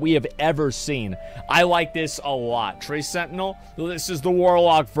sets that we have ever seen. I like this a lot. Trace Sentinel, this is the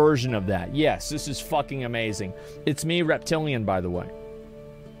Warlock version of that. Yes, this is fucking amazing. It's me, Reptilian, by the way.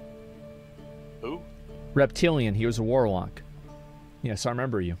 Who? Reptilian, he was a Warlock. Yes, I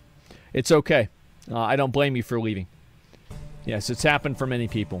remember you. It's okay. I don't blame you for leaving. Yes, it's happened for many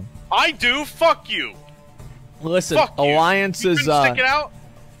people. I do? Fuck you! Listen, Fuck you. Alliances... You couldn't stick it out?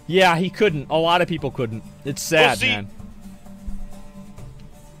 Yeah, he couldn't. A lot of people couldn't. It's sad, man.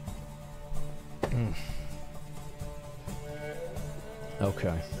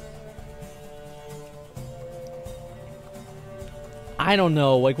 Okay. I don't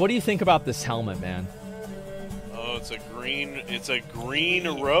know. Like, what do you think about this helmet, man? Oh, it's a green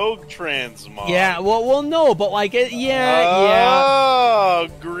rogue transmog. Yeah, well, no, but like, yeah. Oh,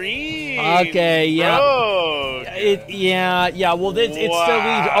 green. Okay, yeah. Rogue. Yeah. Well, it's the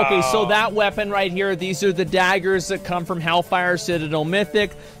lead. Okay, so that weapon right here, these are the daggers that come from Hellfire Citadel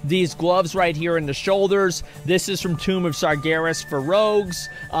Mythic. These gloves right here in the shoulders. This is from Tomb of Sargeras for rogues.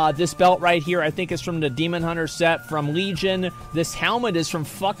 This belt right here, I think, is from the Demon Hunter set from Legion. This helmet is from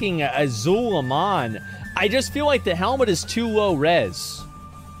fucking Azul Aman. I just feel like the helmet is too low res.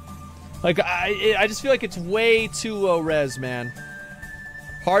 Like, I just feel like it's way too low res, man.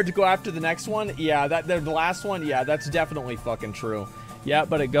 Hard to go after the next one? Yeah, the last one? Yeah, that's definitely fucking true. Yeah,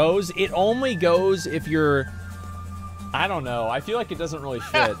 but it goes. It only goes if you're... I don't know. I feel like it doesn't really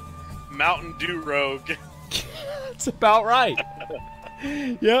fit. Mountain Dew Rogue. That's about right.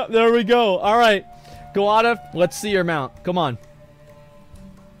 Yeah, there we go. All right. Galata, let's see your mount. Come on.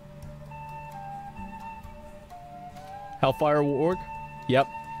 Hellfire Warg? Yep.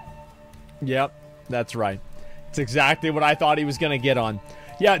 Yep, that's right. It's exactly what I thought he was going to get on.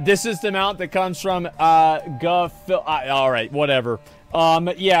 Yeah, this is the mount that comes from all right, whatever.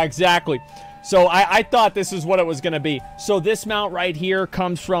 Yeah, exactly. So I thought this is what it was going to be. So this mount right here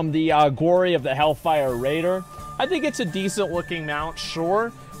comes from the Glory of the Hellfire Raider. I think it's a decent looking mount,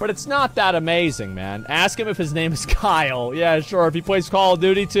 sure, but it's not that amazing, man. Ask him if his name is Kyle. Yeah, sure, if he plays Call of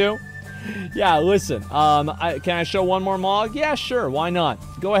Duty too. Yeah, listen, can I show one more Mog? Yeah, sure, why not?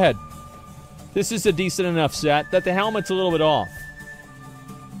 Go ahead. This is a decent enough set that the helmet's a little bit off.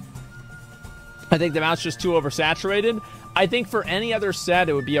 I think the mount's just too oversaturated. I think for any other set,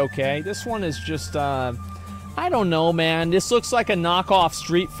 it would be okay. This one is just, I don't know, man. This looks like a knockoff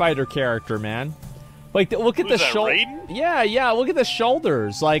Street Fighter character, man. Like, look at the shoulders. Yeah, look at the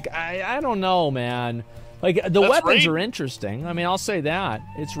shoulders. Like, I don't know, man. Like, the weapons are interesting. I mean, I'll say that.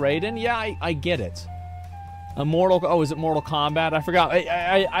 It's Raiden. Yeah, I get it. Oh, is it Mortal Kombat? I forgot.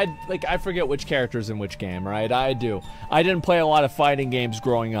 I forget which character's in which game, right? I do. I didn't play a lot of fighting games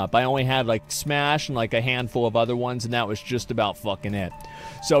growing up. I only had, like, Smash and, like, a handful of other ones, and that was just about fucking it.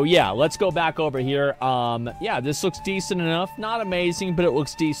 So, yeah, let's go back over here. Yeah, this looks decent enough. Not amazing, but it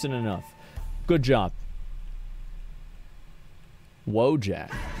looks decent enough. Good job.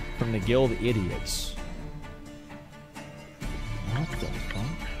 Wojak from the Guild Idiots. What the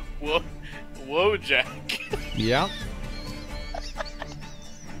fuck? Wojak. Yeah.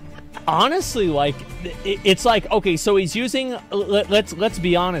 Honestly, like, it's like, okay, so he's using, let's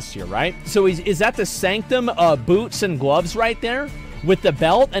be honest here, right? So is that the Sanctum boots and gloves right there with the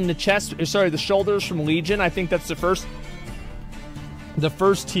belt and the chest, sorry, the shoulders from Legion? I think that's the first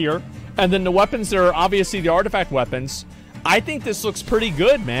tier. And then the weapons are obviously the artifact weapons. I think this looks pretty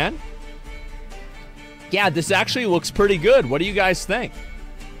good, man. Yeah, this actually looks pretty good. What do you guys think?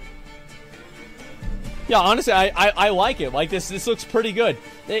 Yeah, honestly, I like it. Like, this looks pretty good.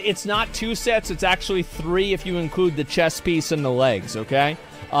 It's not 2 sets. It's actually 3 if you include the chest piece and the legs, okay?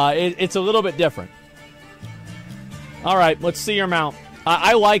 It's a little bit different. All right, let's see your mount.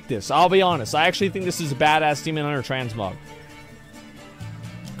 I like this. I'll be honest. I actually think this is a badass Demon Hunter Transmog.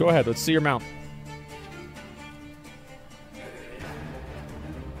 Go ahead. Let's see your mount.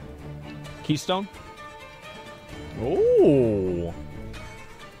 Keystone? Ooh.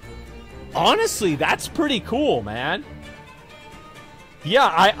 Honestly, that's pretty cool, man. Yeah,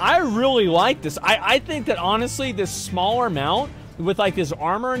 I really like this. I think that, honestly, this smaller mount with, like, this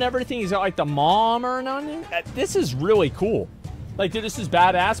armor and everything, he's got, like, the Maw armor and on it. This is really cool. Like, dude, this is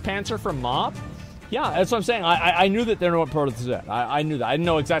badass. Panzer from Mob. Yeah, that's what I'm saying. I knew that they're not part of the set. I knew that. I didn't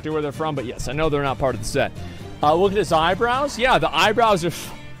know exactly where they're from, but yes, I know they're not part of the set. Look at his eyebrows. Yeah, the eyebrows are...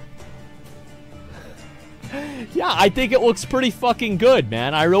 Yeah, I think it looks pretty fucking good,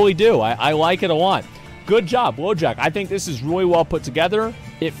 man. I really do. I like it a lot. Good job, Wojak. I think this is really well put together.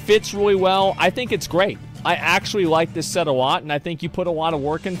 It fits really well. I think it's great. I actually like this set a lot, and I think you put a lot of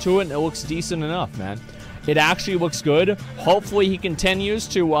work into it, and it looks decent enough, man. It actually looks good. Hopefully he continues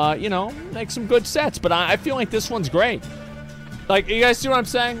to, you know, make some good sets, but I feel like this one's great. Like, you guys see what I'm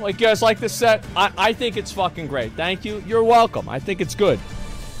saying? Like, you guys like this set? I think it's fucking great. Thank you. You're welcome. I think it's good.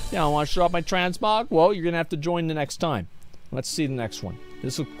 Yeah, I want to show off my transmog? Well, you're going to have to join the next time. Let's see the next one.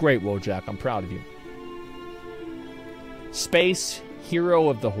 This looks great, Wojak. I'm proud of you. Space Hero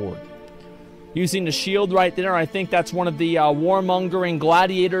of the Horde. Using the shield right there, I think that's one of the warmongering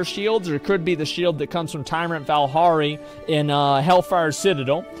gladiator shields, or it could be the shield that comes from Tyrant Valhari in Hellfire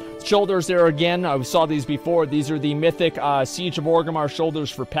Citadel. Shoulders there again, we saw these before. These are the mythic Siege of Orgrimmar shoulders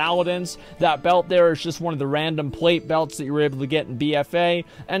for paladins. That belt there is just one of the random plate belts that you were able to get in BFA.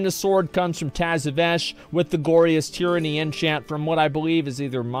 And the sword comes from Tazavesh with the Glorious Tyranny enchant from what I believe is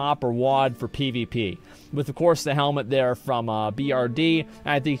either Mop or Wad for PvP. With, of course, the helmet there from BRD. And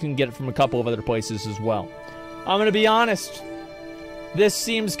I think you can get it from a couple of other places as well. I'm going to be honest. This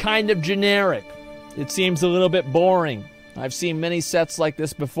seems kind of generic. It seems a little bit boring. I've seen many sets like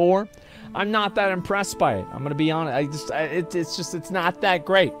this before. I'm not that impressed by it. I'm going to be honest. It's not that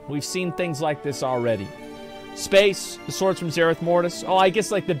great. We've seen things like this already. Space, the swords from Zereth Mortis. Oh, I guess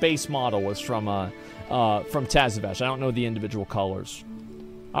like the base model was from Tazavesh. I don't know the individual colors.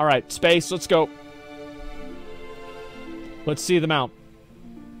 All right, Space, let's go. Let's see the mount.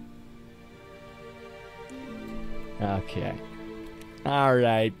 Okay. All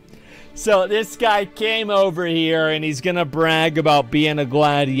right. So this guy came over here and he's gonna brag about being a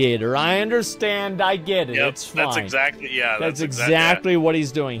gladiator. I understand. I get it. Yep, it's fine. That's exactly, yeah. That's exactly what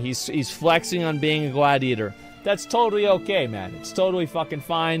he's doing. He's flexing on being a gladiator. That's totally okay, man. It's totally fucking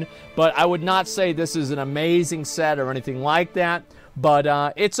fine. But I would not say this is an amazing set or anything like that.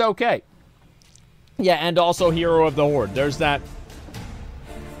 But it's okay. Yeah, and also Hero of the Horde. There's that.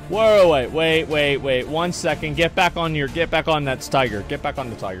 Whoa, wait. 1 second. Get back on that tiger. Get back on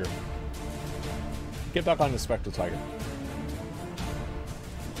the tiger. Get back on the Spectral Tiger.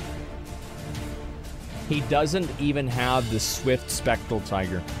 He doesn't even have the Swift Spectral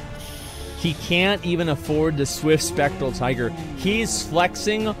Tiger. He can't even afford the Swift Spectral Tiger. He's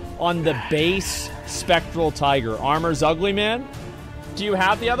flexing on the base Spectral Tiger. Armor's ugly, man. Do you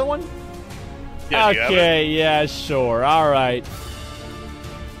have the other one? Yeah, okay, yeah, sure. All right.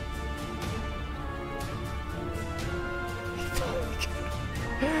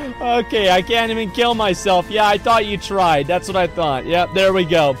 Okay, I can't even kill myself. Yeah, I thought you tried. That's what I thought. Yep, there we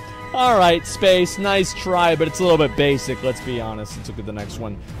go. All right, Space. Nice try, but it's a little bit basic. Let's be honest. Let's look at the next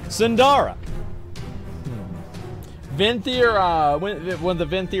one. Sindara. Vinthier, one of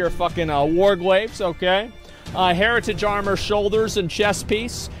the Vinthier fucking Warglaives, okay. Heritage armor, shoulders, and chest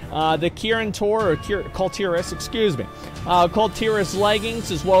piece. The Kirin Tor, or Kultiris, excuse me. Kultiris leggings,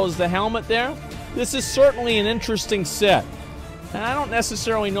 as well as the helmet there. This is certainly an interesting set. And I don't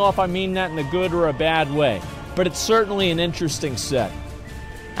necessarily know if I mean that in a good or a bad way, but it's certainly an interesting set.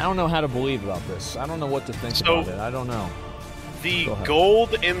 I don't know how to believe about this. I don't know what to think about it. I don't know. The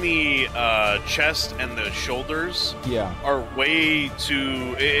gold in the chest and the shoulders are way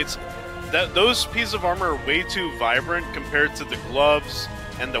too... Those pieces of armor are way too vibrant compared to the gloves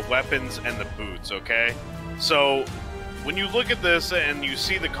and the weapons and the boots, okay? So when you look at this and you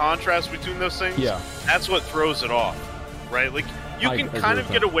see the contrast between those things, that's what throws it off, right? Like, you can kind of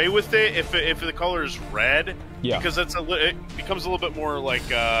get away with it if the color is red, because it becomes a little bit more like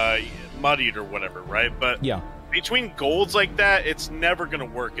muddied or whatever, right? But between golds like that, it's never going to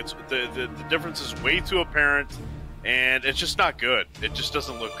work. It's the difference is way too apparent, and it's just not good. It just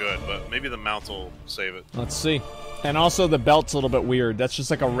doesn't look good, but maybe the mount will save it. Let's see. And also the belt's a little bit weird. That's just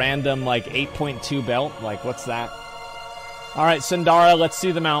like a random like 8.2 belt. Like, what's that? All right, Sindara, let's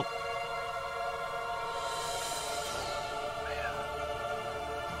see the mount.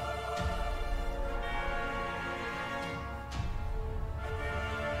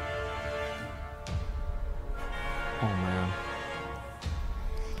 Oh, man.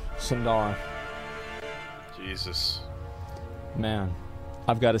 Sindara. Jesus. Man,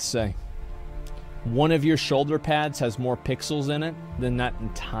 I've got to say, one of your shoulder pads has more pixels in it than that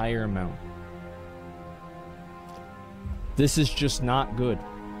entire mount. This is just not good.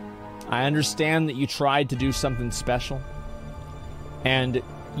 I understand that you tried to do something special, and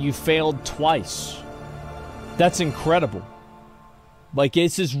you failed twice. That's incredible. Like,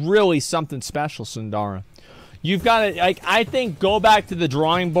 this is really something special, Sundara. You've got to, like, I think, go back to the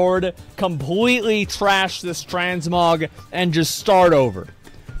drawing board, completely trash this transmog, and just start over.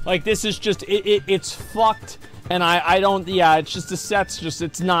 Like, this is just, it's fucked, and I don't, it's just, the set's just,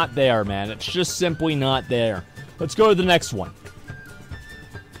 it's not there, man. It's just simply not there. Let's go to the next one.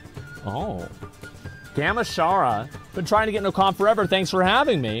 Oh. Gamashara. Been trying to get no comp forever. Thanks for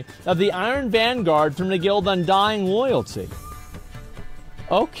having me. Of the Iron Vanguard from the Guild Undying Loyalty.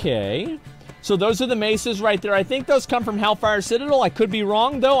 Okay. So those are the maces right there. I think those come from Hellfire Citadel. I could be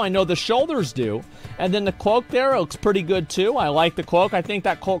wrong, though. I know the shoulders do. And then the cloak there looks pretty good, too. I like the cloak. I think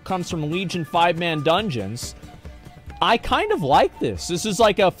that cloak comes from Legion 5-man dungeons. I kind of like this. This is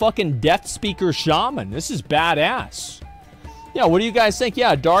like a fucking Death Speaker Shaman. This is badass. Yeah, what do you guys think?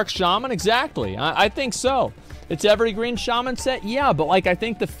 Yeah, Dark Shaman? Exactly. I think so. It's Evergreen Shaman set? Yeah, but like I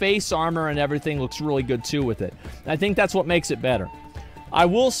think the face armor and everything looks really good too with it. I think that's what makes it better. I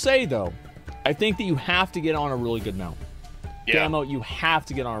will say, though, I think that you have to get on a really good mount. Yeah. Damo, you have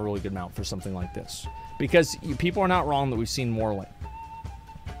to get on a really good mount for something like this. Because people are not wrong that we've seen more like...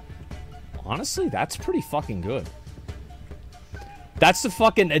 Honestly, that's pretty fucking good. That's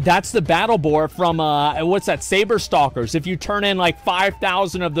the battle boar from, what's that, Saber Stalkers. If you turn in like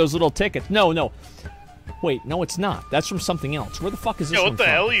 5,000 of those little tickets. No. Wait, no, it's not. That's from something else. Where the fuck is this one from? What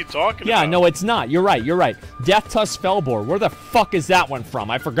the hell are you talking about? Yeah, no, it's not. You're right. Death Tusk Fellbore. Where the fuck is that one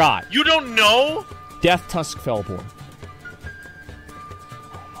from? I forgot. You don't know? Death Tusk Fellbore.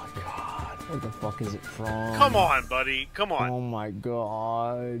 Where the fuck is it from? Come on, buddy. Come on. Oh my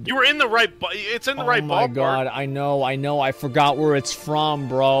god. You were in the right... It's in the right ballpark. Oh my god. I know. I forgot where it's from,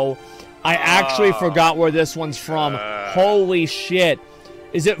 bro. I actually forgot where this one's from. Holy shit.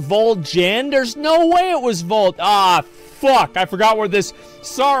 Is it Vol'jin? There's no way it was Volt. Ah, fuck. I forgot where this...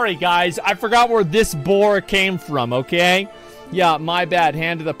 Sorry, guys. I forgot where this boar came from, okay? Yeah, my bad.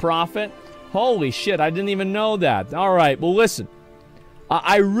 Hand of the Prophet. Holy shit. I didn't even know that. All right. Well, listen.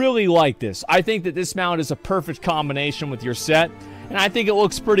 I really like this. I think that this mount is a perfect combination with your set, and I think it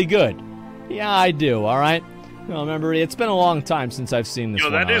looks pretty good. Yeah, I do, all right? You know, remember, it's been a long time since I've seen this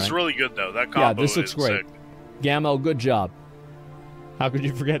one. That is really good, though. That combo yeah, this looks great. Sick. Gammo, good job. How could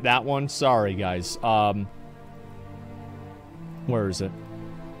you forget that one? Sorry, guys. Where is it?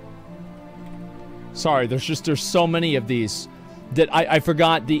 Sorry, there's so many of these that I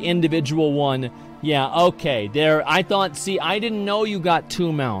forgot the individual one. Yeah, okay, there, I thought, see, I didn't know you got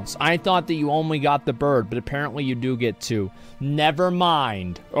 2 mounts. I thought that you only got the bird, but apparently you do get 2. Never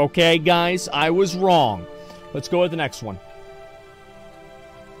mind. Okay, guys, I was wrong. Let's go with the next one.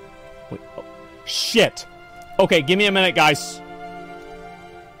 Wait, oh, shit. Okay, give me a minute, guys.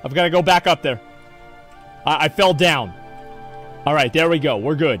 I've got to go back up there. I fell down. All right, there we go.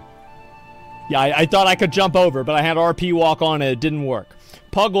 We're good. Yeah, I thought I could jump over, but I had RP walk on and it didn't work.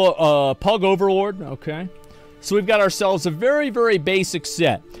 Pug Overlord, okay. So we've got ourselves a very, very basic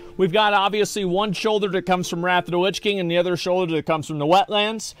set. We've got, obviously, one shoulder that comes from Wrath of the Lich King and the other shoulder that comes from the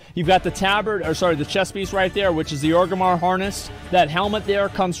Wetlands. You've got the the chest piece right there, which is the Orgrimmar harness. That helmet there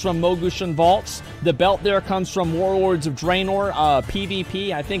comes from Mogushan Vaults. The belt there comes from Warlords of Draenor,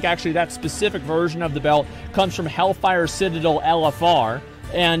 PvP. I think, actually, that specific version of the belt comes from Hellfire Citadel LFR.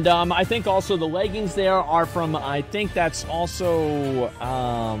 And I think also the leggings there are from, I think that's also,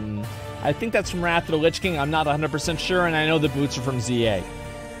 I think that's from Wrath of the Lich King. I'm not 100% sure, and I know the boots are from ZA.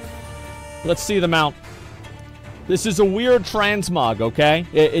 Let's see the mount. This is a weird transmog, okay?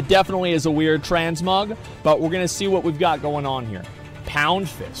 It definitely is a weird transmog, but we're going to see what we've got going on here. Pound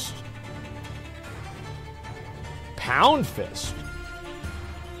Fist. Pound Fist?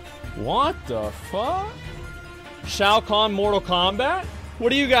 What the fuck? Shao Kahn Mortal Kombat? What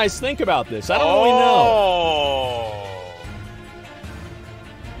do you guys think about this? I don't really know.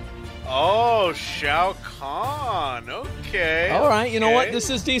 Oh, Shao Kahn. Okay. All right, you know what? This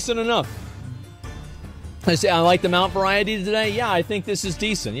is decent enough. I like the mount variety today. Yeah, I think this is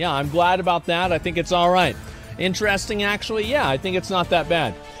decent. Yeah, I'm glad about that. I think it's all right. Interesting, actually. Yeah, I think it's not that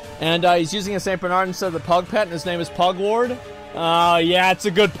bad. And he's using a St. Bernard instead of the Pug Pet, and his name is Pug Lord. Yeah, it's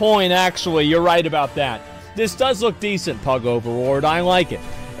a good point, actually. You're right about that. This does look decent, Pug Overlord. I like it.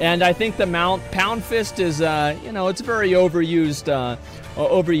 And I think the mount, Pound Fist, is, you know, it's a very overused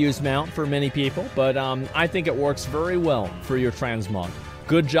mount for many people. But I think it works very well for your transmog.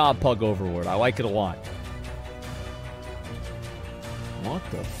 Good job, Pug Overlord. I like it a lot. What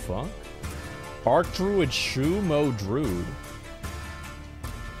the fuck? Archdruid Shu Mo Druid.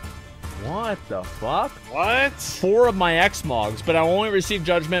 What the fuck? What? 4 of my Xmogs, but I only receive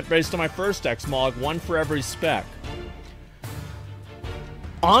judgment based on my first Xmog, 1 for every spec.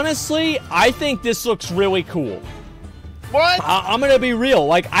 Honestly, I think this looks really cool. What? I'm gonna be real.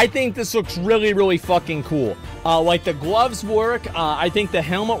 Like, I think this looks really, really fucking cool. Like, the gloves work. I think the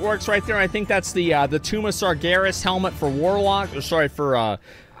helmet works right there. I think that's the Tuma Sargeras helmet for Warlock. Or, sorry, for,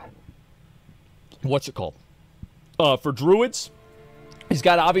 what's it called? For Druids. He's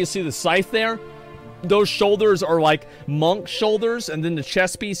got, obviously, the scythe there. Those shoulders are, like, monk shoulders, and then the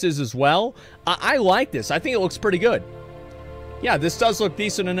chest pieces as well. I like this. I think it looks pretty good. Yeah, this does look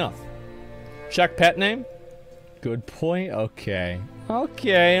decent enough. Check pet name. Good point. Okay.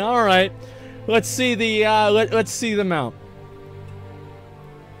 Okay, all right. Let's see the, let's see the mount.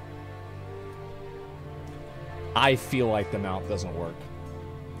 I feel like the mount doesn't work.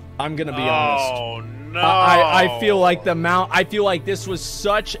 I'm gonna be honest. Oh, no. I feel like the mount, I feel like this was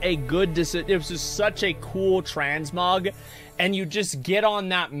such a good decision. It was just such a cool transmog. And you just get on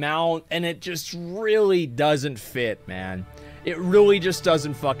that mount, and it just really doesn't fit, man. It really just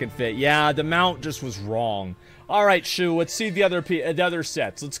doesn't fucking fit. Yeah, the mount just was wrong. All right, Shu, let's see the other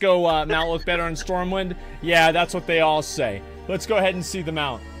sets. Let's go, mount look better in Stormwind. Yeah, that's what they all say. Let's go ahead and see the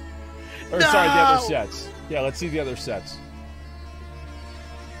mount. Or, no! Sorry, the other sets. Yeah, let's see the other sets.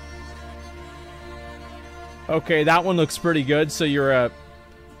 Okay, that one looks pretty good, so you're a...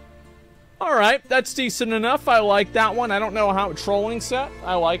 All right, that's decent enough. I like that one. I don't know how... Trolling set?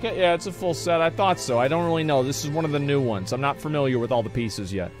 I like it. Yeah, it's a full set. I thought so. I don't really know. This is one of the new ones. I'm not familiar with all the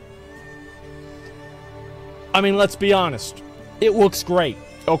pieces yet. I mean, let's be honest. It looks great.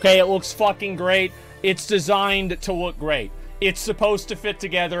 Okay, it looks fucking great. It's designed to look great. It's supposed to fit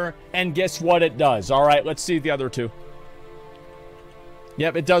together, and guess what it does? All right, let's see the other two.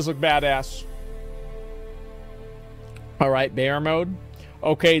 Yep, it does look badass. All right, bear mode.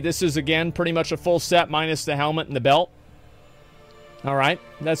 Okay, this is, again, pretty much a full set minus the helmet and the belt. All right,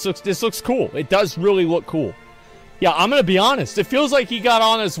 this looks cool. It does really look cool. Yeah, I'm going to be honest. It feels like he got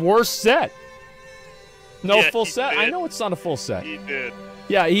on his worst set. No, yeah, full set? Did. I know it's not a full set. He did.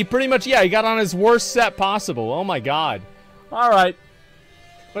 Yeah, he pretty much, yeah, he got on his worst set possible. Oh, my God. All right.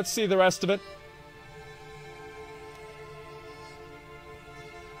 Let's see the rest of it.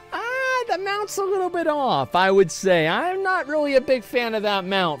 The mount's a little bit off, I would say. I'm not really a big fan of that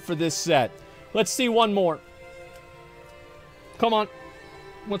mount for this set. Let's see one more. Come on.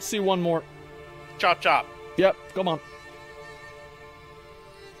 Let's see one more. Chop, chop. Yep, come on.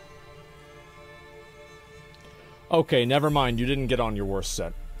 Okay, never mind. You didn't get on your worst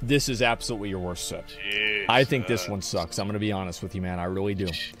set. This is absolutely your worst set. Jesus. I think this one sucks. I'm going to be honest with you, man. I really do.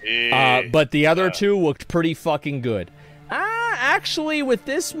 But the other two looked pretty fucking good. Actually, with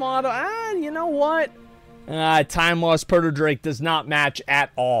this model, you know what? Time Lost Proto-Drake does not match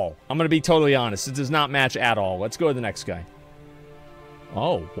at all. I'm going to be totally honest. It does not match at all. Let's go to the next guy.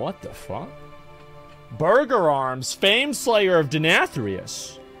 Oh, what the fuck? Burger Arms, Fame Slayer of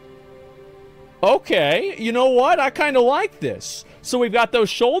Denathrius. Okay, you know what? I kind of like this. So we've got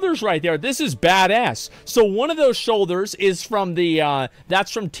those shoulders right there. This is badass. So one of those shoulders is from the, that's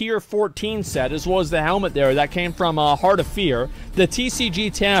from Tier 14 set, as well as the helmet there. That came from Heart of Fear. The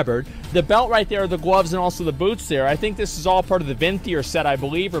TCG Tabard. The belt right there, the gloves, and also the boots there. I think this is all part of the Venthyr set, I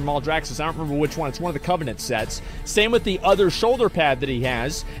believe, or Maldraxxus. I don't remember which one. It's one of the Covenant sets. Same with the other shoulder pad that he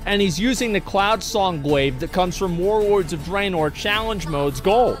has. And he's using the Cloud Song Glaive that comes from Warlords of Draenor Challenge Mode's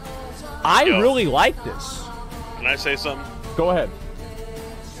Gold. I really like this. Can I say something? Go ahead.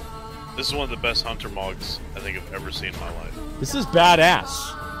 This is one of the best Hunter Mogs I think I've ever seen in my life. This is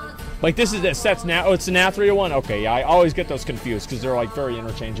badass. Like, this is the set's now. Oh, it's the Nathria one? Okay, yeah, I always get those confused because they're, like, very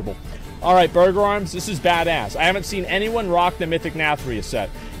interchangeable. All right, Burger Arms, this is badass. I haven't seen anyone rock the Mythic Nathria set.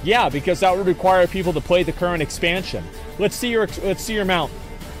 Yeah, because that would require people to play the current expansion. Let's see your mount.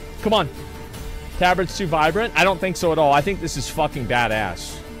 Come on. Tabard's too vibrant? I don't think so at all. I think this is fucking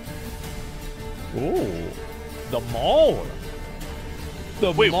badass. Ooh. The Mauler.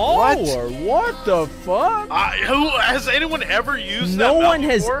 Wait, Mauler. What the fuck? Who has anyone ever used that? No one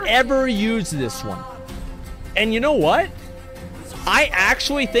has ever used this one. And you know what? I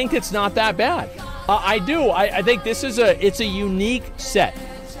actually think it's not that bad. I do. I think this is it's a unique set.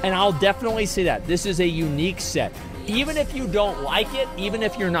 And I'll definitely say that. This is a unique set. Even if you don't like it, even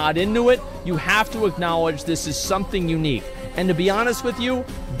if you're not into it, you have to acknowledge this is something unique. And to be honest with you,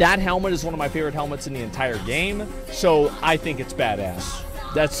 that helmet is one of my favorite helmets in the entire game. So I think it's badass.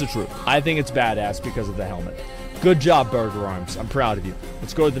 That's the truth. I think it's badass because of the helmet. Good job, Burger Arms. I'm proud of you.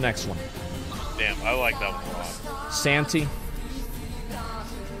 Let's go to the next one. Damn, I like that one a lot. Santi,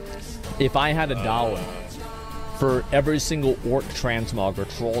 if I had $1 for every single Orc Transmog or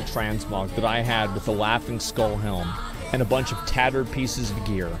Troll Transmog that I had with the Laughing Skull helm and a bunch of tattered pieces of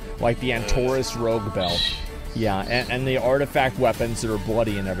gear, like the Antorus Rogue Belt, yeah, and the artifact weapons that are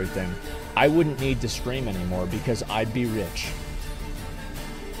bloody and everything, I wouldn't need to stream anymore because I'd be rich.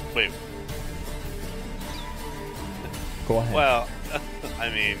 Wait. Go ahead. Well, I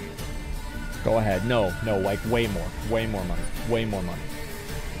mean... Go ahead. No, like way more. Way more money. Way more money.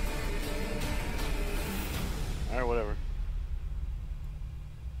 Alright, whatever.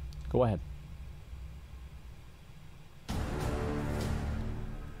 Go ahead.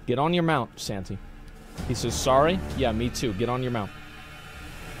 Get on your mount, Santi. He says, sorry? Yeah, me too. Get on your mount.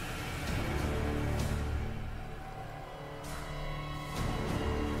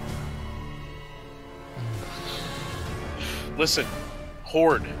 Listen,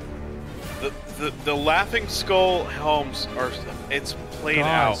 Horde. The Laughing Skull helms are, it's played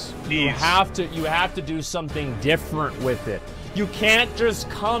out. You have to do something different with it. You can't just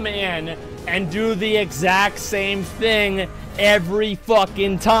come in and do the exact same thing every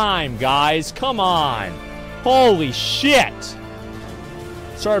fucking time, guys. Come on. Holy shit.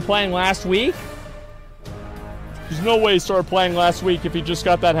 Started playing last week? There's no way he started playing last week if he just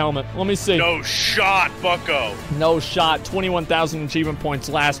got that helmet. Let me see. No shot, bucko. No shot. 21,000 achievement points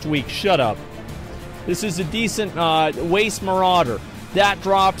last week. Shut up. This is a decent Waste Marauder. That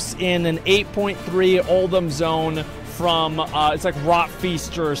drops in an 8.3 Oldham zone from, it's like Rot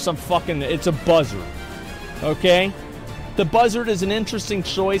Feaster or some fucking, it's a buzzard. Okay? The buzzard is an interesting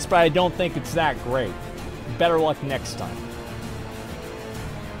choice, but I don't think it's that great. Better luck next time.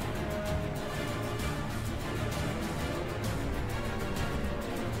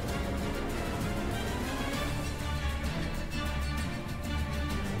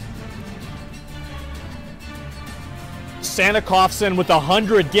 Santa Coffson with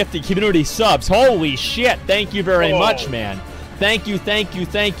 100 gifted community subs. Holy shit. Thank you very much, man. Thank you,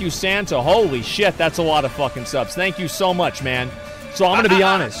 Santa. Holy shit, that's a lot of fucking subs. Thank you so much, man. So I'm going to be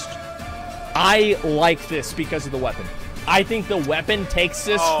honest. I like this because of the weapon. I think the weapon takes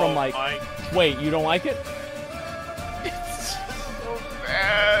this from like... Wait, you don't like it? It's so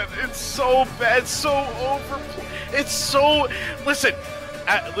bad. It's so bad. It's so overplayed. It's so... Listen,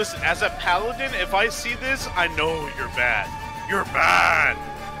 as a paladin, if I see this, I know you're bad. You're bad.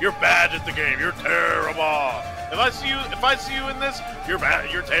 You're bad at the game. You're terrible. If I see you in this, you're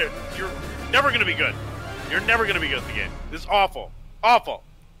bad. You're never gonna be good. You're never gonna be good at the game. This is awful. Awful.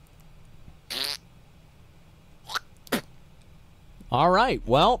 All right.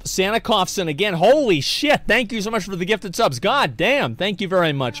 Well, Santa Coffson again. Holy shit. Thank you so much for the gifted subs. God damn. Thank you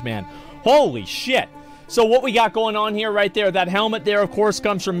very much, man. Holy shit. So what we got going on here right there, that helmet there, of course,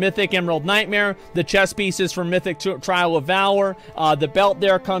 comes from Mythic Emerald Nightmare. The chest pieces from Mythic Trial of Valor. The belt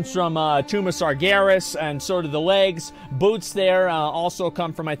there comes from Tomb of Sargeras, and so do the legs. Boots there also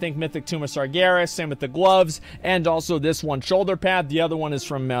come from, I think, Mythic Tomb of Sargeras. Same with the gloves, and also this one shoulder pad. The other one is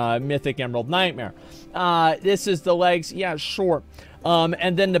from Mythic Emerald Nightmare. This is the legs. Yeah, sure.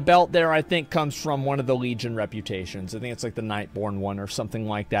 And then the belt there, I think, comes from one of the Legion reputations. I think it's like the Nightborn one or something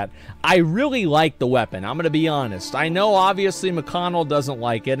like that. I really like the weapon. I'm going to be honest. I know, obviously, McConnell doesn't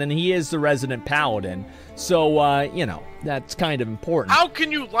like it, and he is the resident paladin. So, you know, that's kind of important. How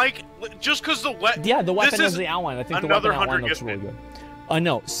can you like, just because the weapon... Yeah, the weapon has the outline. I think the weapon outline looks really good.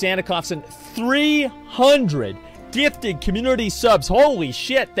 No, Santa Coffson, 300 gifted community subs. Holy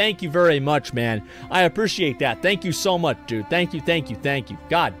shit. Thank you very much, man. I appreciate that. Thank you so much, dude. Thank you.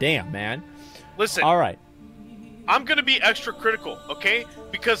 God damn, man. Listen. All right. I'm going to be extra critical, okay?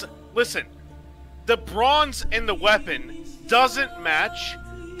 Because, listen, the bronze in the weapon doesn't match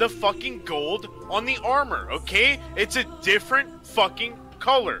the fucking gold on the armor, okay? It's a different fucking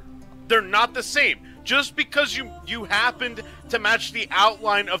color. They're not the same. Just because you happened to match the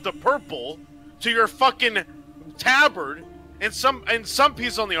outline of the purple to your fucking tabard and some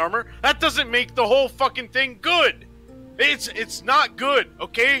piece on the armor, that doesn't make the whole fucking thing good. It's not good,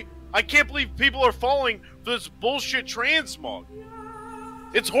 okay? I can't believe people are falling for this bullshit transmog.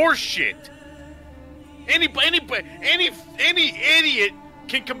 It's horse shit. Any idiot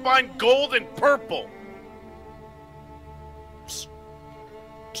can combine gold and purple.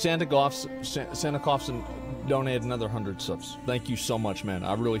 Santa Clausen donated another 100 subs. Thank you so much, man.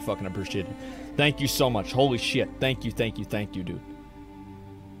 I really fucking appreciate it. Thank you so much. Holy shit. Thank you, dude.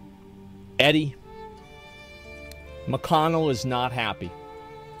 Eddie, McConnell is not happy.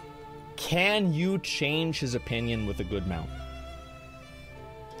 Can you change his opinion with a good mount?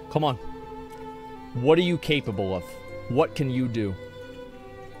 Come on. What are you capable of? What can you do?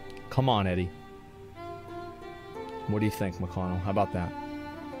 Come on, Eddie. What do you think, McConnell? How about that?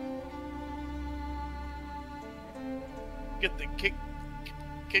 Get the kick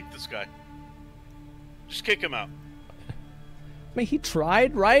this guy. Just kick him out. I mean, he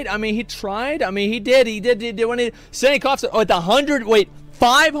tried, right? I mean, he tried. I mean, he did when he Sandy Coughs at the 100. Wait,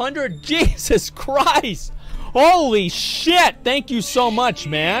 500. Jesus Christ! Holy shit! Thank you so much,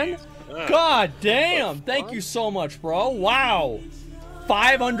 man. God damn! Thank you so much, bro. Wow.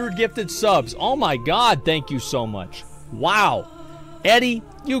 500 gifted subs. Oh my God! Thank you so much. Wow. Eddie,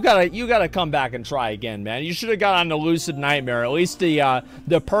 you gotta come back and try again, man. You should have got on the Lucid Nightmare. At least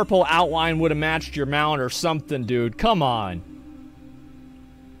the purple outline would have matched your mount or something, dude. Come on.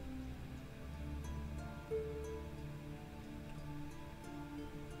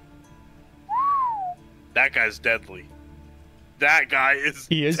 That guy's deadly. That guy is.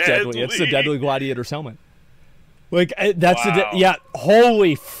 He is deadly. It's the Deadly Gladiator's helmet. Like, that's yeah,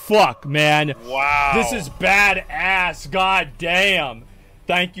 holy fuck, man. Wow. This is badass. God damn.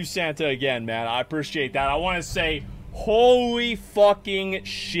 Thank you, Santa, again, man. I appreciate that. I want to say, holy fucking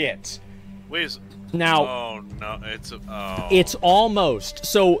shit. Wait, now, oh, no, it's almost.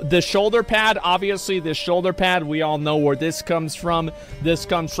 So, the shoulder pad, obviously, the shoulder pad, we all know where this comes from. This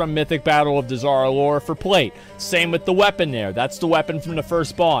comes from Mythic Battle of Dazara lore for plate. Same with the weapon there. That's the weapon from the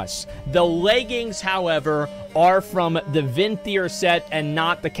first boss. The leggings, however, are from the Vinthier set and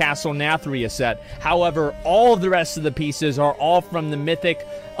not the Castle Nathria set. However, all of the rest of the pieces are all from the Mythic,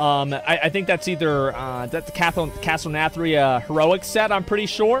 I think that's either, that's the Castle Nathria Heroic set, I'm pretty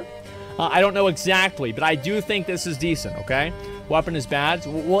sure. I don't know exactly, but I do think this is decent, okay? Weapon is bad.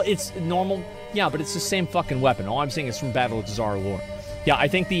 Well, it's normal. Yeah, but it's the same fucking weapon. All I'm saying is from Battle of Dazara lore. Yeah, I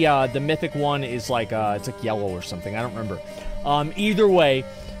think the Mythic one is like, it's like yellow or something. I don't remember. Either way,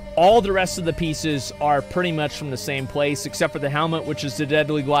 all the rest of the pieces are pretty much from the same place, except for the helmet, which is the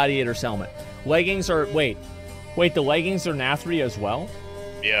Deadly Gladiator's helmet. Leggings are, wait, the leggings are Nathria as well?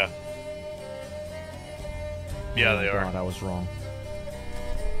 Yeah. Yeah, they are. God, I was wrong.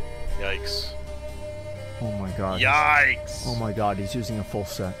 Yikes. Oh my God. Yikes. Oh my God, he's using a full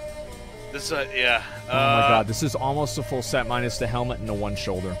set. This, yeah. Oh my God, this is almost a full set minus the helmet and the one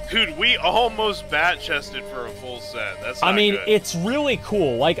shoulder. Dude, we almost bat-chested for a full set. That's not I mean, good. It's really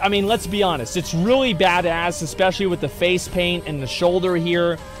cool. Like, I mean, let's be honest. It's really badass, especially with the face paint and the shoulder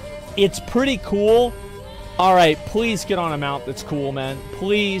here. It's pretty cool. All right, please get on a mount that's cool, man.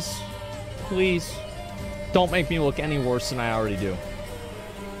 Please. Please. Don't make me look any worse than I already do.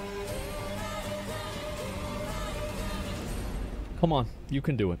 Come on, you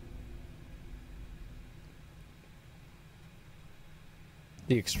can do it.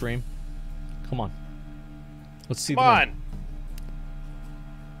 The extreme. Come on. Let's see. Come on.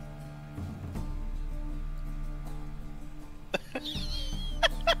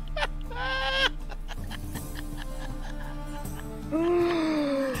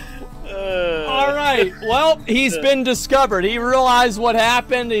 All right. Well, he's been discovered. He realized what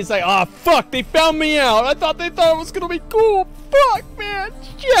happened. He's like, oh, fuck, they found me out. I thought they thought it was going to be cool. Fuck, man.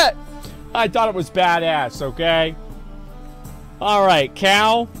 Shit. I thought it was badass, okay? All right,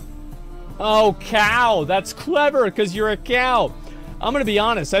 cow. Oh, cow. That's clever because you're a cow. I'm going to be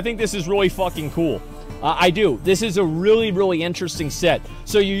honest. I think this is really fucking cool. I do. This is a really, really interesting set.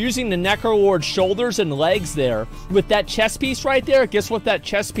 So you're using the Necrolord's shoulders and legs there. With that chest piece right there, guess what that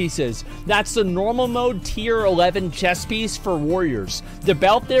chest piece is? That's the normal mode tier 11 chest piece for warriors. The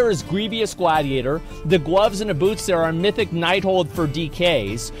belt there is Grievous Gladiator. The gloves and the boots there are Mythic Nighthold for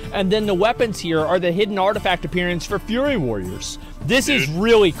DKs. And then the weapons here are the hidden artifact appearance for Fury Warriors. This is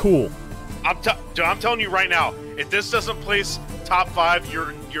really cool. I'm telling you right now, if this doesn't place top 5,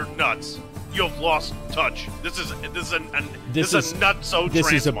 you're nuts. You've lost touch. This is a nutso. This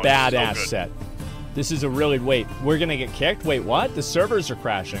is a badass set. This is a really we're gonna get kicked. Wait, what? The servers are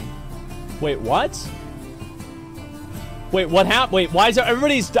crashing. Wait, what? Wait, what happened? Wait, why is there,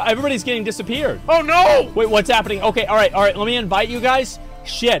 everybody's getting disappeared? Oh no! Wait, what's happening? Okay, all right, let me invite you guys.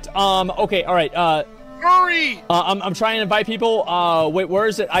 Shit. Okay, all right. Hurry! I'm trying to invite people. Wait, where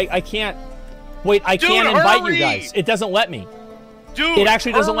is it? I can't. Wait, I can't invite you guys. It doesn't let me. Dude, it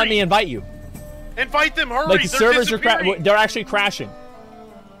actually doesn't let me invite you. Invite them, hurry! Like the servers are they're actually crashing.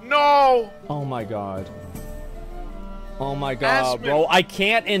 No! Oh my god. Oh my god, bro! I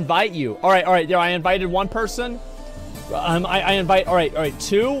can't invite you. All right. There, I invited one person. I invite. All right.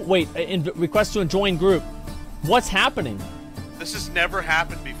 Two. Wait. Request to join group. What's happening? This has never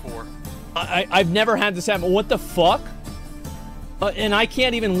happened before. I've never had this happen. What the fuck? And I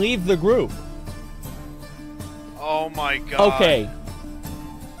can't even leave the group. Oh my god. Okay.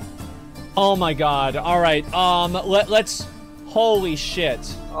 Oh my god. All right. Let's. Holy shit.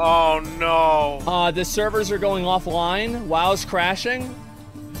 Oh no. The servers are going offline. WoW's crashing.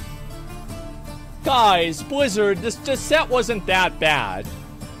 Guys, Blizzard, this set wasn't that bad.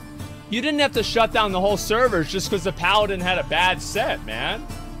 You didn't have to shut down the whole servers just because the Paladin had a bad set, man.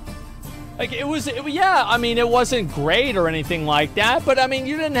 Like, yeah, I mean, it wasn't great or anything like that, but I mean,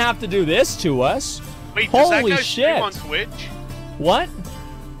 you didn't have to do this to us. Wait, holy does that guy shit. stream on Twitch? What?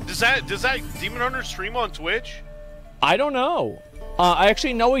 Does that Demon Hunter stream on Twitch? I don't know. I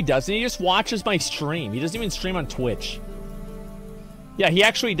actually know he doesn't. He just watches my stream. He doesn't even stream on Twitch. Yeah, he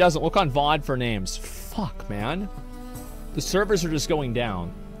actually doesn't. Look on VOD for names. Fuck, man. The servers are just going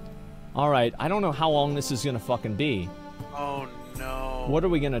down. Alright, I don't know how long this is gonna fucking be. Oh, no. What are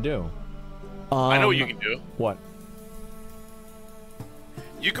we gonna do? I know what you can do. What?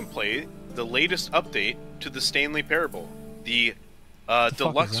 You can play the latest update to the Stanley Parable. The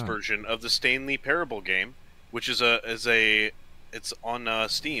deluxe version of the Stanley Parable game, which is it's on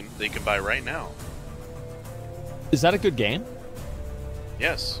Steam that you can buy right now. Is that a good game?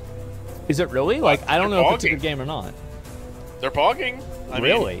 Yes. Is it really? Like, I don't know if it's a good game or not. They're bogging.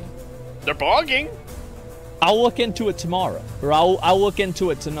 Really? They're bogging. I'll look into it tomorrow, or I'll look into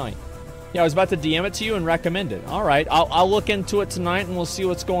it tonight. Yeah, I was about to DM it to you and recommend it. All right, I'll look into it tonight and we'll see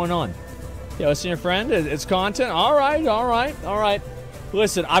what's going on. Yeah, listen, your friend, it's content. All right.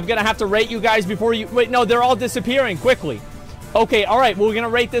 Listen, I'm gonna have to rate you guys before you. Wait, no, they're all disappearing quickly. Okay, all right, well, we're gonna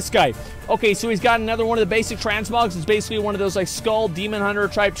rate this guy. Okay, so he's got another one of the basic transmogs. It's basically one of those like Skull Demon Hunter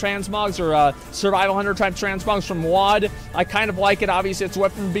type transmogs or Survival Hunter type transmogs from WoD. I kind of like it. Obviously, it's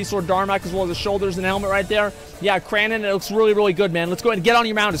Weapon Beast Sword Darmok as well as the shoulders and helmet right there. Yeah, Cranon, it looks really, really good, man. Let's go ahead and get on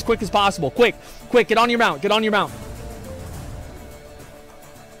your mount as quick as possible. Quick, get on your mount. Get on your mount.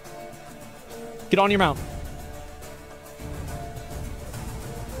 Get on your mount.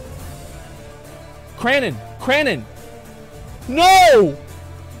 Cranon. No!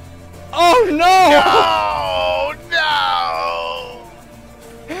 Oh, no!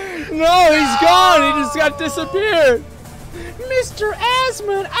 No, he's gone. He just got disappeared. Mr.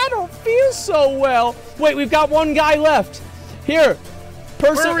 Asmon, I don't feel so well. Wait, we've got one guy left. Here.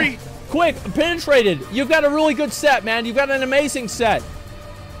 Hurry. Quick, penetrated. You've got a really good set, man. You've got an amazing set.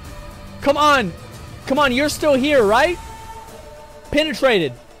 Come on. You're still here, right?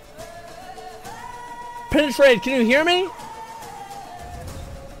 Penetrated. Can you hear me?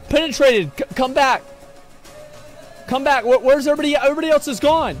 Penetrated. Come back. Where's everybody? Everybody else is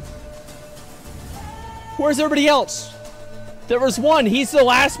gone. Where's everybody else? There was one. He's the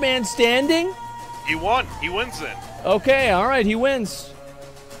last man standing? He won. He wins then. Okay, all right. He wins.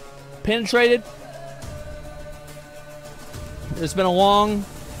 Penetrated. There's been a long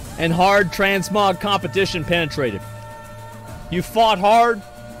and hard transmog competition. Penetrated. You fought hard.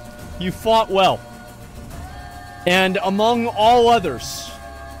 You fought well. And among all others,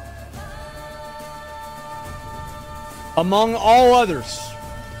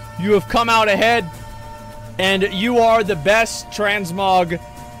 you have come out ahead, and you are the best transmog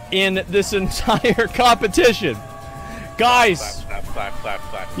in this entire competition, guys.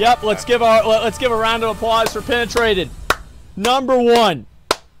 Clap. Yep, let's give a round of applause for Penetrated, number one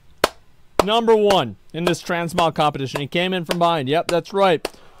in this transmog competition. He came in from behind. Yep, that's right.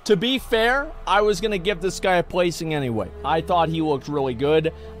 To be fair, I was going to give this guy a placing anyway. I thought he looked really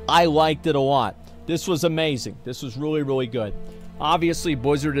good. I liked it a lot. This was amazing. This was really, really good. Obviously,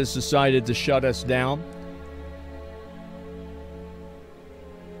 Blizzard has decided to shut us down.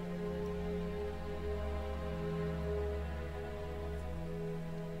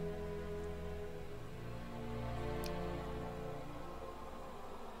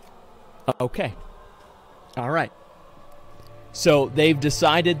 Okay. All right. So they've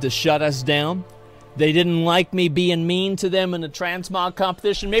decided to shut us down. They didn't like me being mean to them in the transmog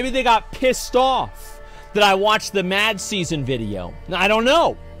competition. Maybe they got pissed off that I watched the Mad Season video. I don't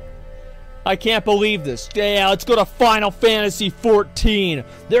know. I can't believe this. Yeah, let's go to Final Fantasy 14.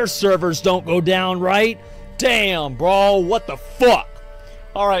 Their servers don't go down, right? Damn, bro. What the fuck?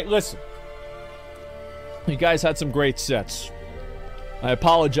 Alright, listen. You guys had some great sets. I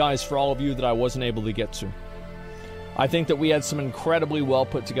apologize for all of you that I wasn't able to get to. I think that we had some incredibly well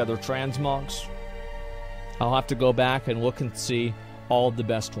put together transmogs. I'll have to go back and look and see all of the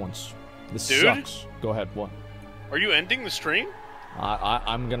best ones. This sucks. Go ahead, what? Are you ending the stream?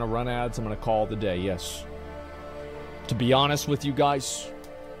 I'm gonna run ads. I'm gonna call it the day, yes. To be honest with you guys,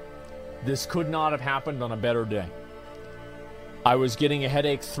 this could not have happened on a better day. I was getting a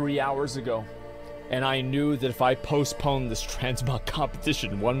headache 3 hours ago, and I knew that if I postponed this transmog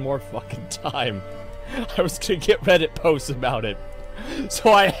competition one more fucking time, I was gonna get Reddit posts about it.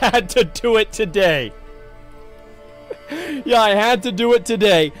 So I had to do it today. Yeah, I had to do it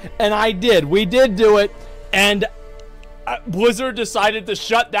today, and I did. We did do it, and Blizzard decided to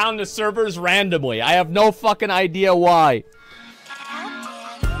shut down the servers randomly. I have no fucking idea why.